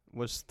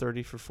was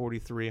 30 for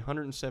 43,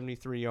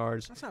 173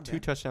 yards, That's not 2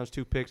 bad. touchdowns,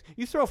 2 picks.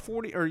 You throw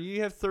 40 or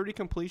you have 30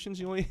 completions,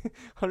 you only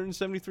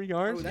 173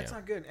 yards. Oh, that's Yeah.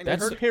 not good. And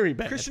That's Kirk, very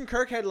bad. Christian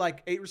Kirk had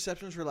like 8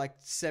 receptions for like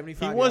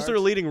 75 He was their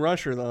yards. leading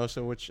rusher though,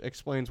 so which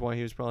explains why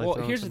he was probably. Well,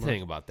 throwing here's so the much.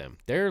 thing about them.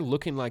 They're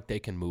looking like they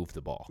can move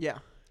the ball. Yeah.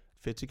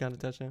 Fitzy got a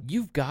touchdown.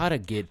 You've got to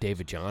get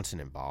David Johnson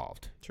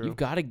involved. True. You've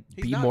got to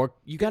be not more.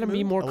 You got to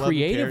be moved. more 11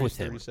 creative carries, with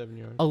him. 37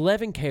 yards.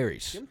 11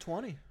 carries. Give him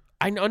 20.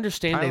 I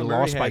understand Kyler they Murray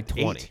lost by had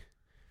 20. 8.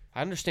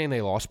 I understand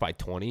they lost by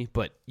 20,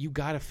 but you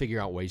got to figure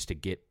out ways to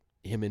get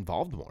him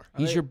involved more.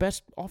 He's they- your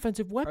best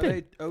offensive Are weapon.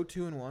 they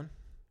 0-2-1?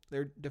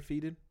 They're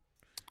defeated?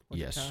 With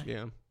a Yes. tie?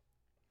 Yeah.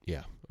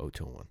 Yeah,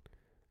 0-2-1.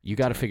 You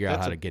got to figure out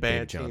That's how a to get bad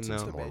David team, Johnson though.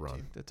 some That's a more bad run.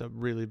 team. That's a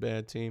really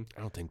bad team. I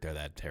don't think they're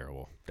that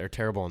terrible. They're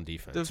terrible on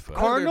defense. The but I think they're a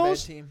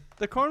Cardinals? bad team.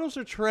 The Cardinals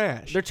are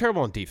trash. they're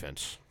terrible on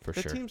defense for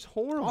That sure. team's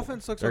horrible.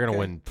 Offense looks They're okay.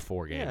 going to win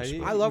 4 games. Yeah,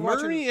 but I love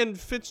Murray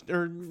watching-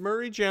 and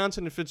Murray,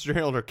 Johnson, and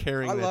Fitzgerald are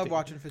carrying. I that love team.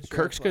 watching Fitzgerald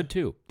Kirk's play. good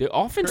too. The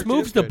offense Kirk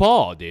moves is the good.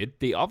 ball, dude.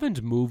 The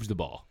offense moves the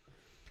ball.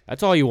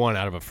 That's all you want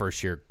out of a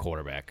first-year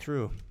quarterback.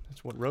 True.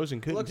 That's what Rosen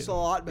couldn't Looks do. a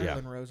lot better Yeah.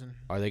 than Rosen.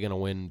 Are they going to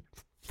win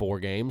 4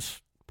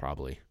 games?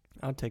 Probably.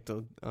 I'll take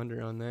the under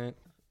on that.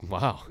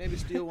 Wow. Maybe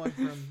steal one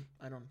from,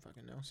 I don't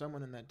fucking know,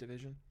 someone in that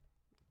division.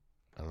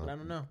 I But I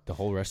don't know. The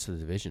whole rest of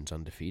the division's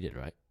undefeated,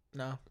 right?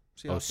 No.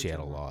 Oh,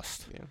 Seattle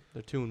lost. Yeah,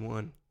 they're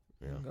 2-1.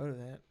 Yeah. Go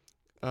to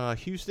that.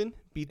 Houston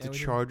beat Yeah, the we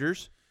did.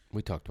 Chargers.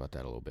 We talked about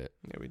that a little bit.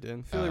 Yeah, we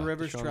did. Philly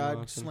Rivers Deshaun tried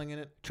Watson. slinging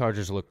it.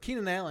 Chargers look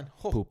Keenan Allen.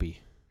 Oh, poopy.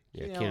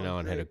 Yeah, Keenan Keenan Allen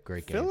Allen had a great.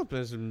 great game. Phillip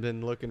hasn't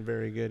been looking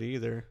very good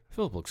either.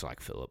 Phillip looks like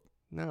Phillip.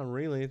 Not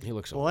really. He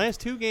looks The old. last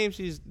 2 games,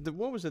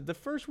 what was it? The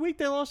first week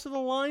they lost to the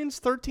Lions,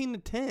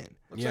 13-10.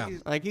 looks Yeah.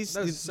 like He's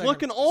that was second-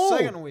 looking old.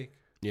 Second week.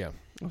 Yeah.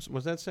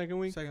 Was that second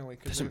week? Second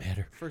week. 'cause Doesn't they're-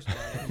 matter. First,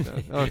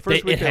 First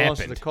It week they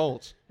lost to the happened.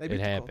 Colts. they It beat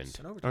the happened. Colts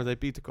in overtime. Or they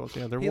beat the Colts.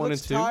 Yeah, they're He 1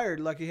 looks and 2. tired,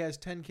 like he has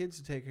 10 kids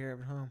to take care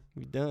of at home.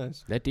 He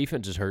does. That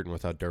defense is hurting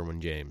without Derwin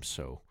James,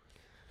 so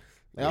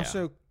They yeah.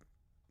 also,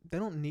 they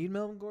don't need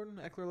Melvin Gordon.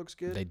 Eckler looks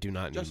good. they do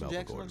not need Justin Melvin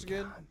Jackson Gordon. looks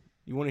good.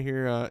 You want to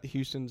hear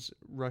Houston's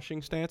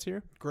rushing stats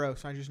here?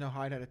 Gross. I just know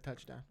Hyde had a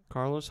touchdown.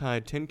 Carlos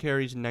Hyde, 10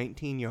 carries,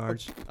 19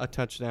 yards, a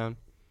touchdown.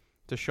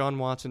 Deshaun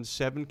Watson,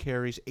 7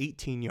 carries,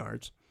 18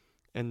 yards.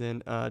 And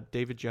then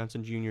David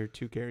Johnson Jr.,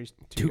 2 carries,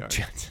 2 Duke yards.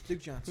 Johnson.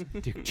 Duke Johnson.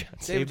 Duke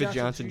Johnson. David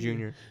Johnson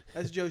Jr.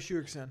 That's Joe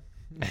Shuick's son.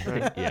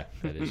 Yeah,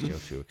 that is Joe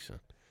Shuick's son.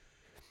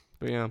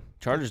 But yeah,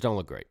 Chargers don't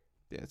look great.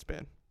 yeah, it's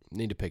bad.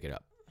 Need to pick it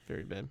up.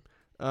 Very bad.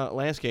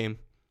 Last game,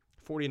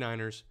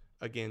 49ers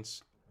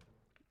against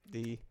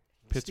the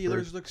Pittsburgh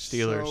Steelers look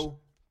Steelers. so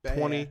bad.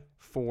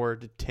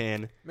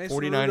 24-10. Mason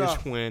 49ers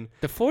Rudolph. win.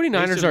 The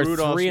 49ers Mason are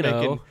Rudolph's 3-0.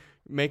 making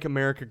Make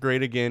America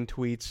Great Again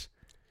tweets.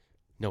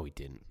 No, he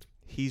didn't.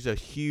 He's a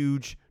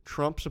huge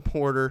Trump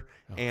supporter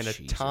Oh, and a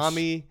Jesus.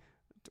 Tommy,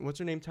 what's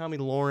her name? Tommy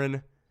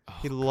Lauren.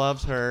 He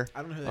loves her.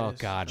 I don't know who that Oh, is.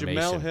 God, Jamel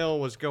Mason. Hill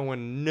was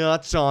going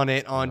nuts on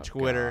it on Oh,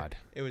 Twitter. God.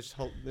 It was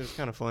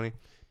kind of funny.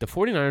 The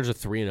 49ers are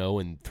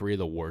 3-0 in 3 of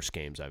the worst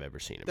games I've ever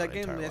seen in That my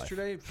game entire life.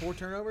 yesterday, 4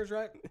 turnovers,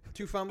 right?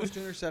 2 fumbles, 2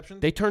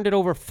 interceptions. They turned it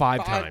over 5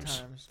 Five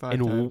times. Five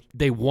And times.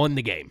 they won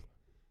the game.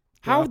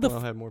 How the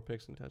Garoppolo had more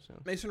picks than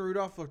touchdowns. Mason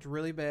Rudolph looked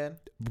really bad.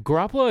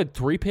 Garoppolo had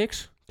 3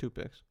 picks, 2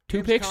 picks. 2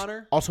 James picks,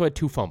 Conner. also had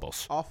 2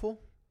 fumbles. Awful.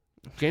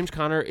 James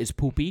Conner is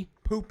poopy.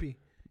 Poopy.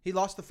 He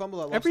lost the fumble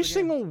that lost Every the game.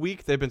 single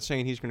week they've been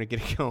saying he's going to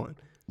get it going.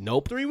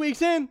 Nope. 3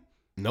 weeks in,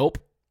 Nope.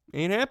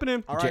 ain't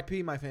happening.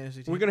 R.I.P. my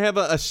fantasy team. We're going to have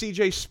a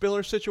CJ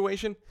Spiller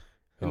situation.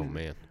 Oh,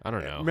 man. I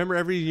don't know. Remember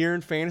every year in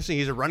fantasy,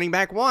 he's a running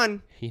back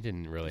 1. He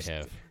didn't really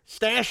have.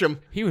 Stash him.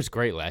 He was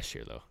great last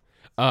year, though.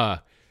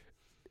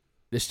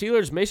 The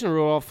Steelers, Mason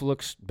Rudolph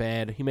looks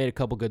bad. He made a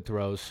couple good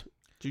throws.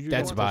 Juju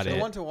That's got about the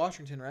it. one to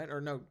Washington, right? Or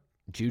no,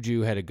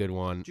 Juju had a good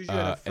one. Juju had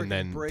a freaking and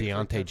then break for a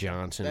Deontay touchdown.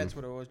 Johnson. That's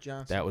what it was,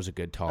 Johnson. That was a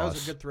good That toss.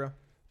 was a good throw.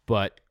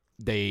 But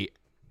they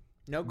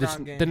No this,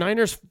 ground game. the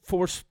Niners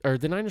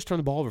the Niners turned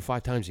the ball over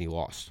 5 times and he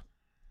lost.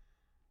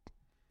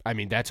 I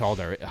mean, that's all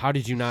there. How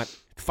did you not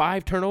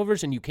 5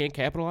 turnovers and you can't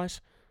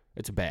capitalize?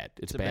 It's bad.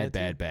 It's a bad,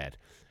 bad bad.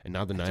 And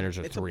now the Niners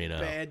are it's 3-0. a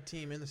bad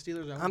team, and the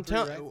Steelers are I'm 1-3,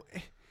 telling right?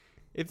 you,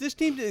 if this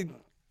team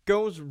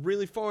goes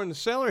really far in the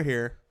cellar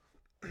here,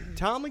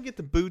 Tom will get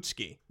the boot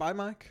ski. Bye,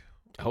 Mike.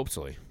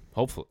 Hopefully.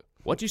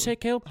 What'd you say,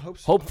 Caleb?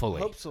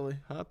 Hopefully.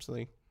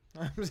 Hopefully.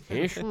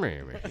 Yes,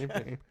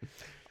 ma'am.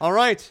 All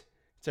right.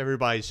 It's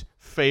everybody's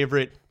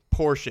favorite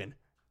portion.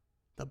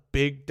 The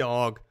big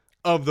dog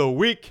of the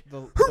week.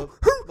 The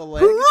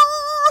leg.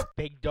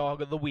 Big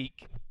dog of the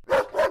week.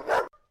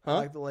 I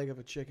like the leg of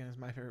a chicken is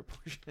my favorite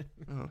portion.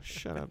 Oh,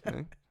 shut up,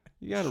 man.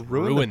 You got to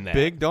ruin the that.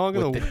 big dog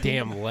of with the the week.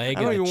 damn leg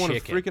I don't of even a want to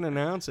chicken. freaking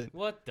announce it.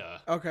 What the?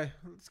 Okay,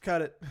 let's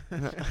cut it.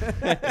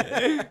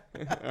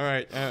 All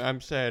right. I'm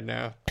sad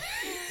now.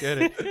 Get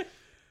it.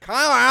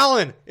 Kyle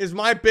Allen is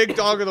my big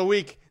dog of the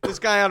week. This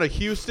guy out of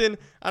Houston,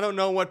 I don't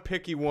know what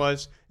pick he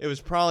was. It was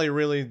probably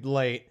really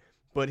late.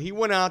 But he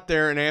went out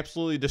there and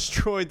absolutely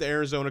destroyed the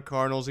Arizona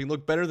Cardinals. He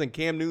looked better than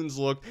Cam Newton's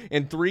looked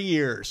in 3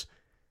 years.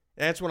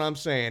 That's what I'm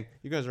saying.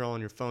 You guys are all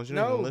on your phones. You're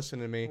not even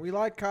listening to me. We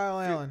like Kyle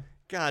Allen.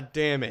 God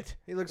damn it.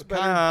 He looks Kyle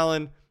better.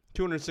 Allen,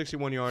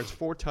 261 yards,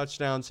 4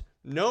 touchdowns,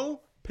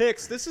 no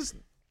picks.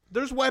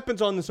 There's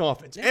weapons on this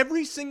offense.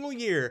 Every single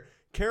year,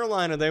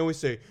 Carolina, they always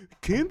say,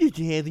 Cam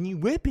doesn't have any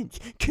weapons.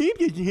 Cam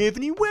doesn't have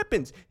any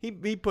weapons. He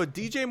put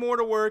DJ Moore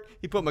to work.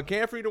 He put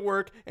McCaffrey to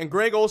work. And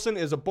Greg Olsen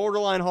is a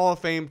borderline Hall of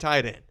Fame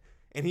tight end.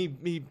 And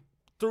he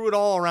threw it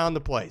all around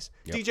the place.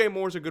 Yep. DJ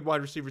Moore's a good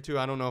wide receiver, too.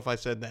 I don't know if I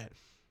said that.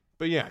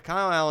 But, yeah,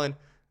 Kyle Allen,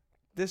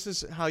 this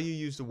is how you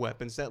use the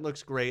weapons. That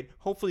looks great.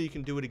 Hopefully you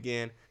can do it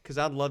again because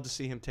I'd love to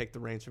see him take the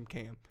reins from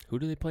Cam. Who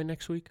do they play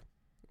next week?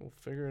 We'll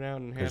figure it out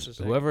in half a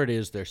second. Whoever it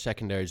is, their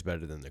secondary is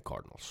better than the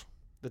Cardinals.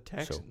 The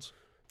Texans.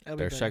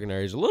 Their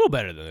secondary is a little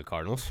better than the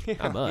Cardinals.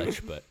 Not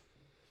much, but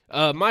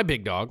my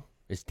big dog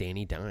is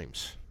Danny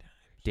Dimes.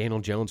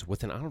 Daniel Jones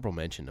with an honorable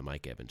mention to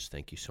Mike Evans.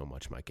 Thank you so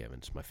much, Mike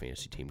Evans. My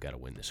fantasy team got a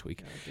win this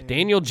week.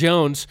 Daniel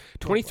Jones,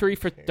 23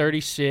 for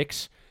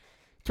 36,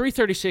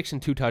 336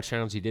 and 2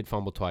 touchdowns. He did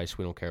fumble twice.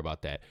 We don't care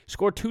about that.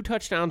 Scored 2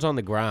 touchdowns on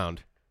the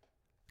ground.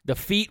 The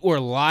feet were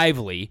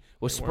lively,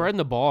 was spreading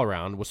the ball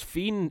around, was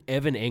feeding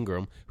Evan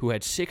Ingram, who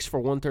had 6 for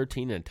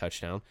 113 and a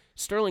touchdown.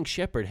 Sterling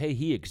Shepard, hey,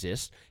 he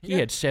exists. He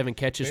had 7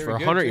 catches for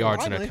 100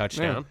 yards and a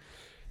touchdown.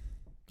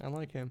 I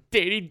like him.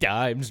 Danny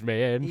Dimes,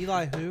 man.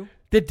 Eli who?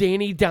 The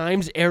Danny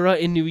Dimes era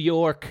in New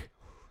York.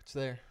 It's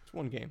there. It's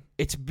one game.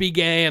 It's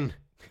began.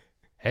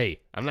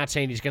 Hey, I'm not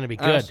saying he's going to be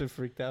I good. also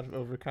freaked out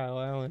over Kyle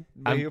Allen.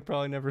 But he'll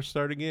probably never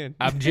start again.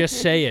 I'm just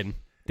saying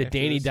the After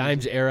Danny this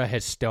Dimes era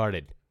has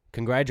started.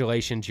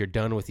 Congratulations, you're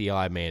done with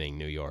Eli Manning,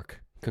 New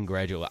York. I'm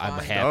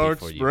happy Start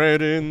for you.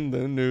 spreading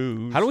the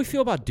news. How do we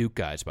feel about Duke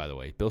guys, by the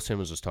way? Bill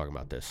Simmons was talking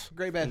about this.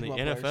 Great in the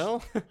basketball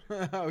NFL?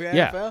 players. Oh, yeah,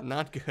 Yeah. NFL?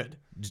 Not good.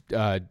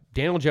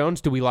 Daniel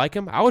Jones, do we like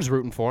him? I was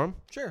rooting for him.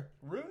 Sure.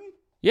 Rooting?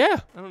 Yeah.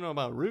 I don't know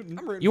about rooting.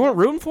 I'm rooting You weren't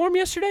rooting for him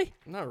yesterday?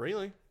 Not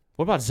really.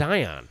 What about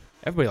Zion?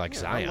 Everybody likes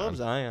Yeah, Zion. I love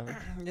Zion.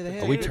 Yeah, they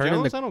Are we had turning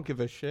Jones, the- I don't give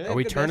a shit. Are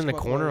we good turning the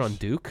basketball corner players. on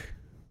Duke?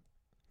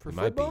 for It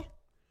might be. football?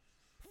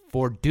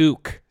 For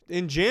Duke.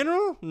 In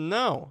general,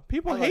 no.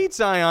 People I like- hate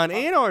Zion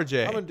and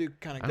RJ. I'm a Duke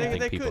kind of I guy. don't They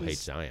think people couldn't hate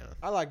s- Zion.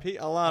 I like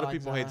a lot I of like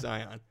people hate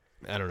Zion.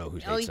 I don't know who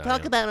All hates you Zion.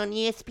 talk about on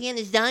ESPN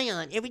is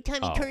Zion. Every time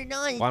you Oh. turn it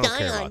on, it's Well, I don't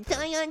care Zion, about that.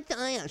 Zion,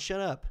 Zion. Shut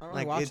up. I don't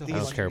really watch the I don't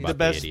whole care game. about the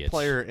best idiots.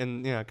 player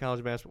in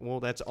college basketball. Well,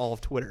 that's all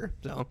of Twitter.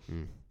 So.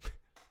 Mm.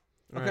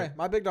 All Okay, right.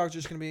 my big dog's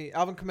just going to be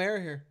Alvin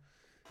Kamara here.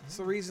 It's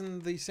the reason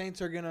the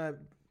Saints are going to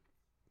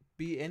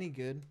be any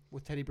good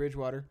with Teddy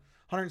Bridgewater.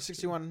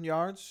 161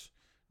 yards,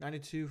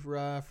 92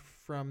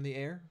 from the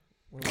air.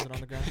 What was it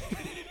on the ground?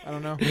 I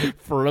don't know.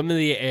 From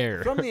the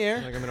air. From the air.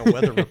 Like I'm in a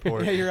weather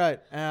report. Yeah, you're right.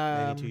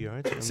 92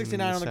 yards. from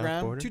 69 on the south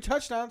ground. border. 2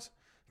 touchdowns.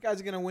 The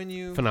guys are going to win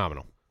you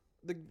Phenomenal.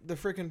 the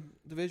freaking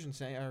division,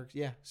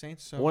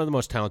 Saints. So One of the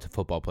most talented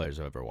football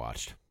players I've ever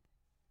watched.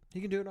 he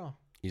can do it all.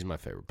 He's my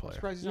favorite I'm player.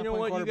 surprised he's You not know playing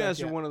what? You quarterback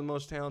guys are yet. one of the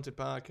most talented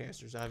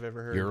podcasters I've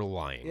ever heard. You're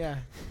lying. Yeah.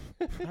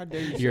 How dare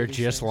you say You're these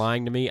just things.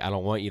 lying to me. I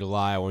don't want you to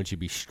lie. I want you to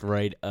be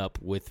straight up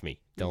with me.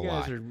 Don't You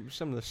guys lie. are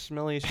some of the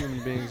smelliest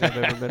human beings I've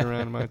ever been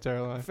around in my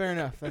entire life. Fair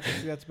enough.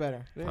 That's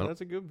better. Yeah, Final- that's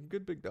a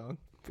good big dog. Good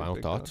Final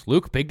big thoughts? dog.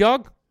 Luke, big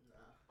dog?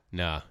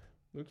 Nah.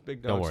 Luke's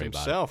big Don't dog worry about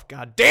it. himself.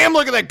 God damn,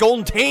 look at that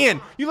golden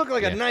tan. You look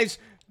like Yeah. a nice,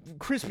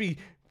 crispy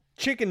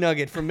chicken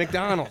nugget from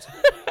McDonald's.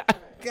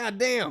 God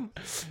damn.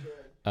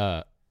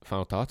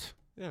 Final thoughts?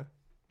 Yeah,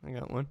 I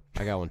got one.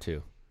 I got one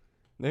too.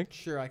 Nick?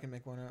 Sure, I can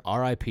make one up.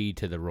 R.I.P.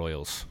 to the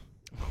Royals.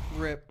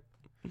 Rip.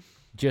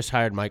 Just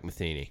hired Mike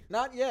Matheny.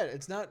 Not yet.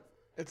 It's not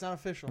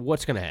official.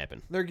 What's going to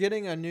happen? They're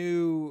getting a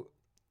new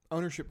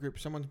ownership group.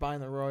 Someone's buying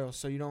the Royals,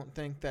 so you don't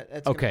think that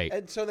it's Okay.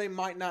 and so they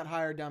might not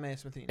hire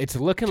Dumbass Matheny. It's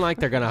looking like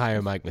they're going to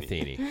hire Mike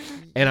Matheny.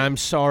 And I'm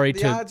sorry The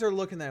to odds are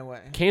looking that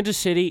way. Kansas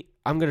City.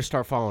 I'm going to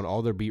start following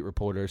all their beat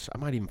reporters. I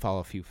might even follow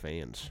a few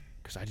fans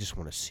because I just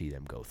want to see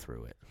them go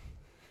through it.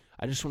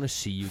 I just want to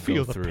see you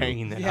Feel go the through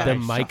pain that Yeah. the I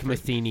Mike suffered.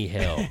 Matheny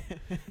hell.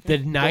 The The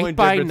night only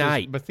by difference is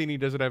night. Matheny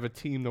doesn't have a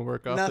team to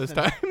work off this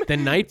Nothing. time. The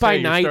night So by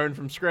you're night. starting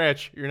from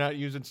scratch. You're not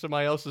using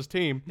somebody else's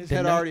team. His The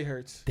head night- already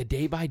hurts. The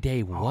day by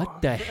day,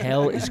 what the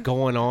hell is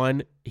going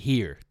on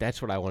here?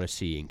 That's what I want to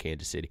see in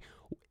Kansas City.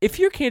 If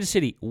you're Kansas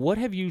City, what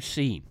have you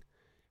seen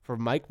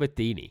from Mike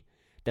Matheny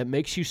that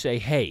makes you say,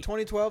 hey,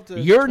 2012 to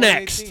You're 2018.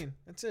 next.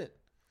 That's it.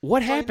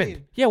 what all you happened?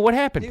 need. Yeah, what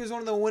happened? He was one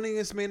of the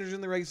winningest managers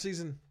in the regular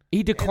season. He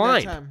in that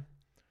declined. time.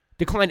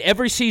 Declined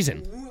every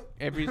season.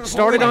 Every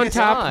Started on Winningest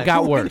top, time.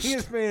 got worse.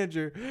 Winningest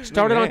manager.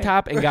 Started on man.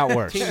 top and got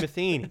worse. Team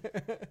Matheny.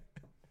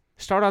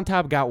 Start on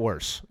top, got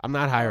worse. I'm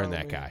not hiring Oh,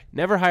 that man. guy.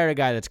 Never hired a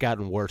guy that's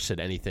gotten worse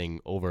at anything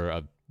over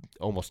a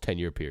almost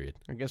 10-year period.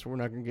 I guess we're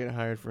not going to get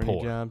hired for Poor.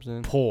 any jobs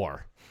in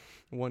Poor.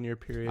 1 year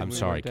period. I'm We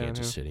sorry, went downhill.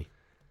 Kansas City.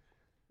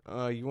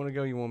 You want to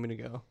go? You want me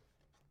to go?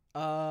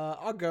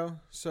 I'll go.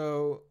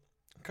 So,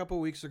 a couple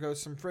weeks ago,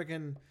 some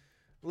freaking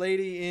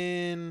lady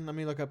in. Let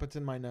me look up. It's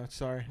in my notes.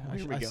 Sorry, Oh,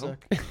 here we I go.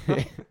 suck.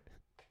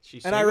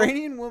 She's An single?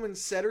 Iranian woman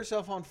set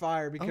herself on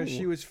fire because Oh.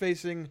 she was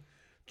facing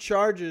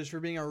charges for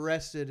being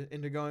arrested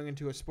into going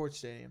into a sports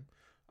stadium.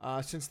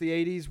 Since the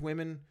 80s,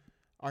 women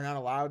are not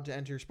allowed to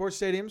enter sports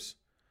stadiums,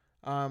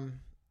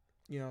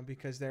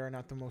 because they are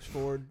not the most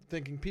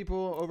forward-thinking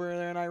people over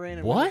there in Iran.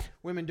 And What?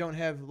 Women don't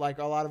have, like,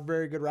 a lot of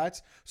very good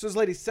rights. So this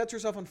lady sets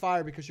herself on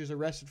fire because she was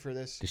arrested for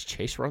this. Does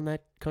Chase run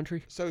that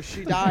country? So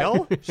she died.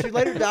 Hell? She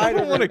later I died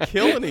don't of want to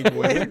kill any later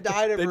women.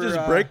 died of They her,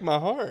 just break my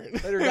heart.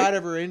 later died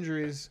of her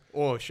injuries.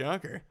 Oh,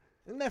 shocker.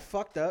 Isn't that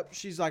fucked up?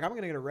 She's like, I'm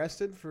going to get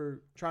arrested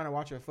for trying to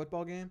watch a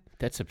football game.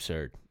 That's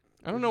absurd.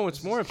 I don't know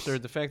what's more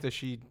absurd, the fact that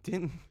she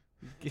didn't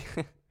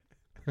Okay.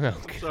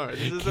 Sorry,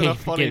 this isn't a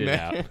funny Get it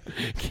man. out.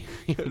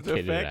 Get The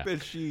it fact out.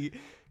 that she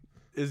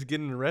is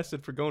getting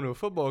arrested for going to a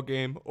football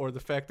game, or the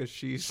fact that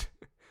she's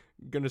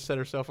going to set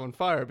herself on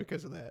fire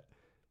because of that.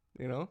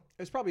 You know?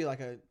 It's probably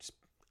like a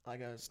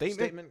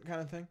statement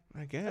kind of thing.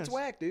 I guess. That's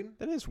whack, dude.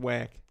 That is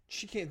whack.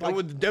 She can't. Like, Like,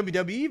 with the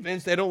WWE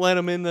events, they don't let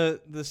them in the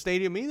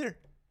stadium either.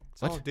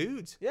 It's all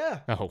dudes. yeah.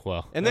 Oh,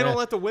 well. And they don't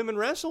let the women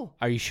wrestle.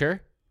 Are you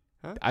sure?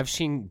 Huh? I've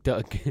seen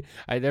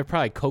they're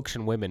probably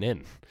coaxing women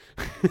in.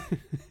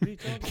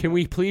 Can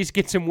we please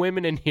get some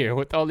women in here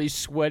with all these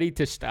sweaty,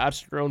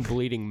 testosterone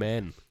bleeding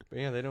men? But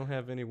yeah, they don't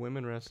have any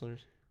women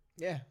wrestlers.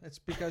 Yeah, that's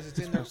because it's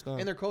messed up.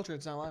 in their culture.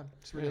 It's not allowed.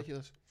 It's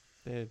ridiculous.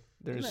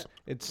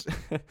 It's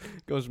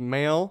goes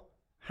male,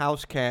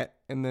 house cat,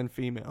 and then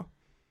female.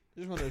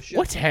 Just wanted to shed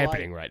What's some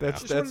happening light. right now?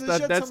 Just wanted to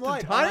shed That's some the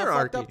light on how fucked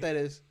hierarchy. up that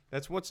is.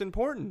 That's what's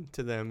important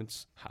to them.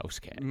 It's House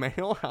cat.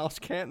 male, house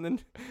cat, and then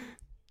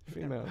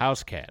female.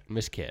 House cat.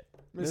 Miss Kit.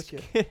 Miss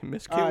Kid.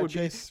 Miss Kid All right, would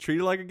Chase. be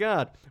treated like a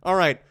god. All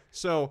right,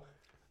 so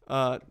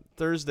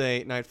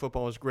Thursday night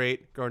football was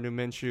great. Gardner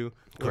Minshew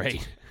looked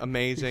Great.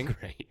 amazing.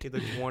 Great. He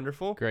looked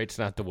wonderful. Great's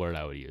not the word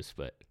I would use,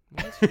 but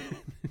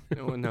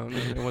No,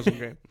 it wasn't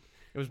great.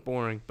 It was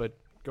boring. But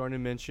Gardner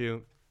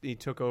Minshew, he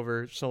took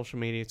over social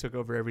media, took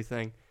over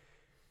everything.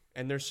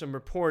 And there's some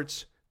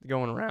reports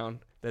going around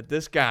that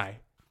this guy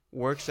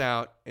works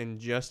out in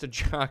just a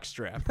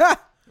jockstrap.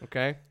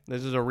 Okay?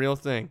 This is a real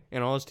thing.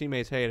 And all his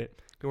teammates hate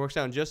it. He works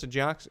out in just a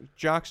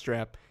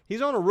jockstrap.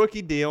 He's on a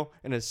rookie deal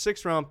and a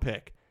 6th-round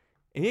pick.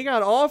 And he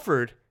got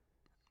offered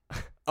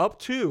up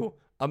to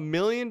 $1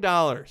 million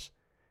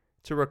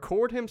to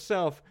record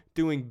himself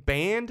doing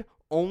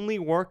band-only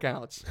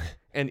workouts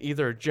and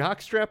either a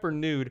jockstrap or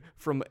nude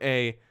from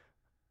a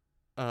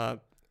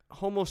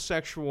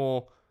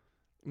homosexual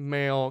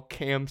male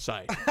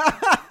campsite.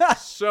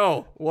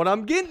 So, what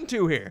I'm getting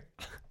to here,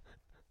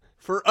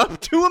 for up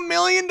to $1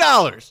 million,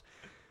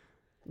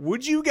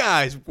 would you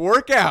guys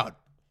work out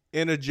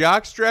in a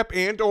jockstrap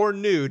and or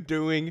nude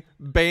doing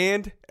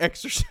band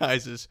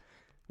exercises?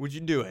 Would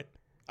you do it?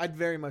 I'd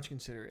very much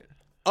consider it.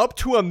 Up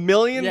to $1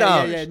 million.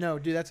 Yeah, no,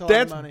 dude, that's a lot of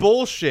That's money.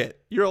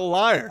 bullshit. You're a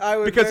liar. I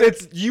would because very-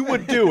 you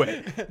would do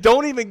it.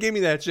 Don't even give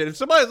me that shit. If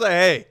somebody's like,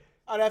 hey,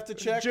 I'd have to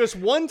check. just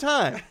one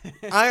time,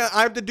 I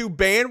have to do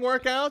band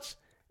workouts,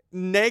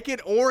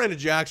 naked or in a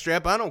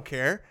jockstrap. I don't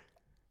care.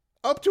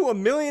 Up to $1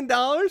 million?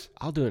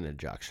 I'll do it in a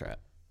jockstrap.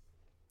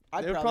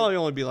 I'd It'd probably, probably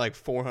only be like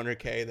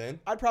 $400K then.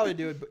 I'd probably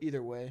do it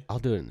either way. I'll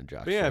do it in a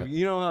jockstrap. But yeah,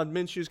 you know how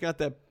Minshew's got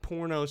that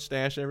porno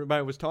stash and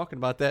everybody was talking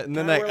about that. And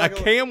then Can I that, wear a like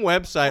a- cam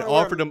website wanna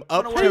wear- offered him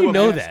wanna up wear How do a you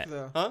know mask, that?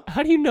 though. Huh?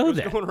 How do you know It was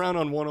that? going around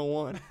on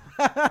 101.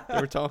 They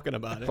were talking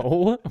about it.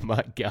 Oh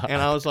my god!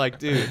 And I was like,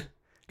 dude.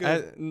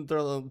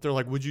 They're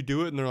like, would you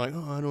do it? And they're like,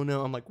 oh, I don't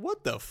know. I'm like,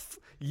 what the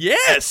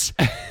yes!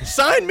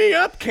 Sign me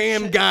up,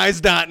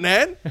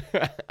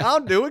 camguys.net. I'll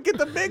do it. Get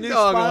the big New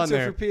dog on sponsor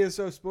there. for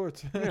PSO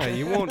Sports. Yeah,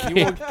 you won't.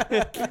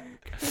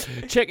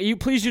 Check. You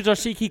please use our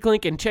SeatGeek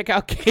link and check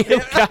out Chase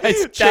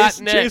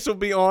camguys.net. will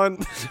be on.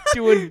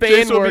 Doing band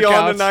Chase will be on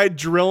workouts. tonight,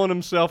 drilling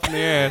himself in the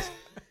ass.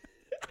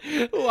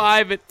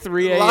 Live at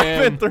 3 a.m.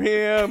 Live at 3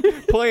 a.m.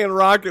 playing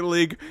Rocket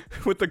League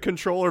with the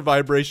controller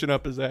vibration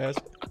up his ass.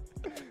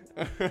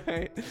 All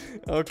right.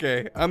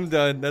 Okay, I'm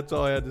done. That's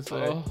all I had to say.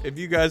 Oh. If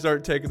you guys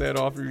aren't taking that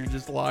off, you're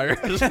just liars.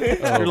 Oh You're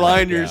my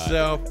lying to God.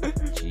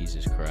 yourself.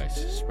 Jesus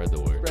Christ! Spread the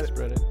word.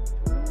 Spread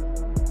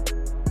it.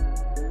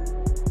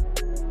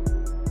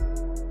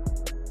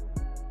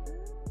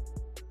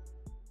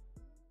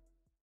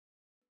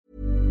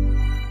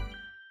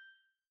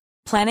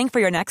 Planning for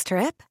your next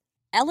trip?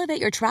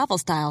 Elevate your travel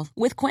style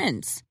with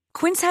Quince.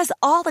 Quince has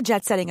all the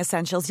jet-setting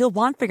essentials you'll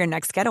want for your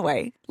next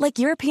getaway, like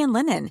European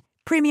linen,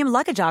 premium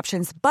luggage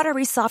options,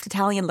 buttery soft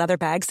Italian leather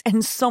bags,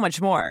 and so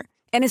much more.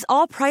 And is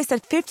all priced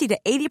at 50 to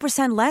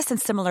 80% less than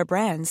similar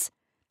brands.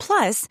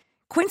 Plus,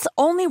 Quince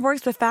only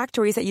works with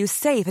factories that use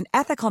safe and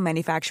ethical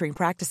manufacturing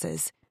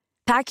practices.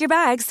 Pack your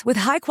bags with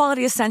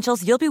high-quality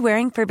essentials you'll be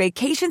wearing for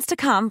vacations to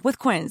come with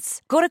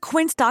Quince. Go to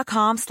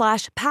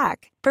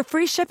quince.com/pack for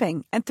free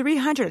shipping and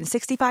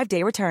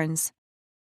 365-day returns.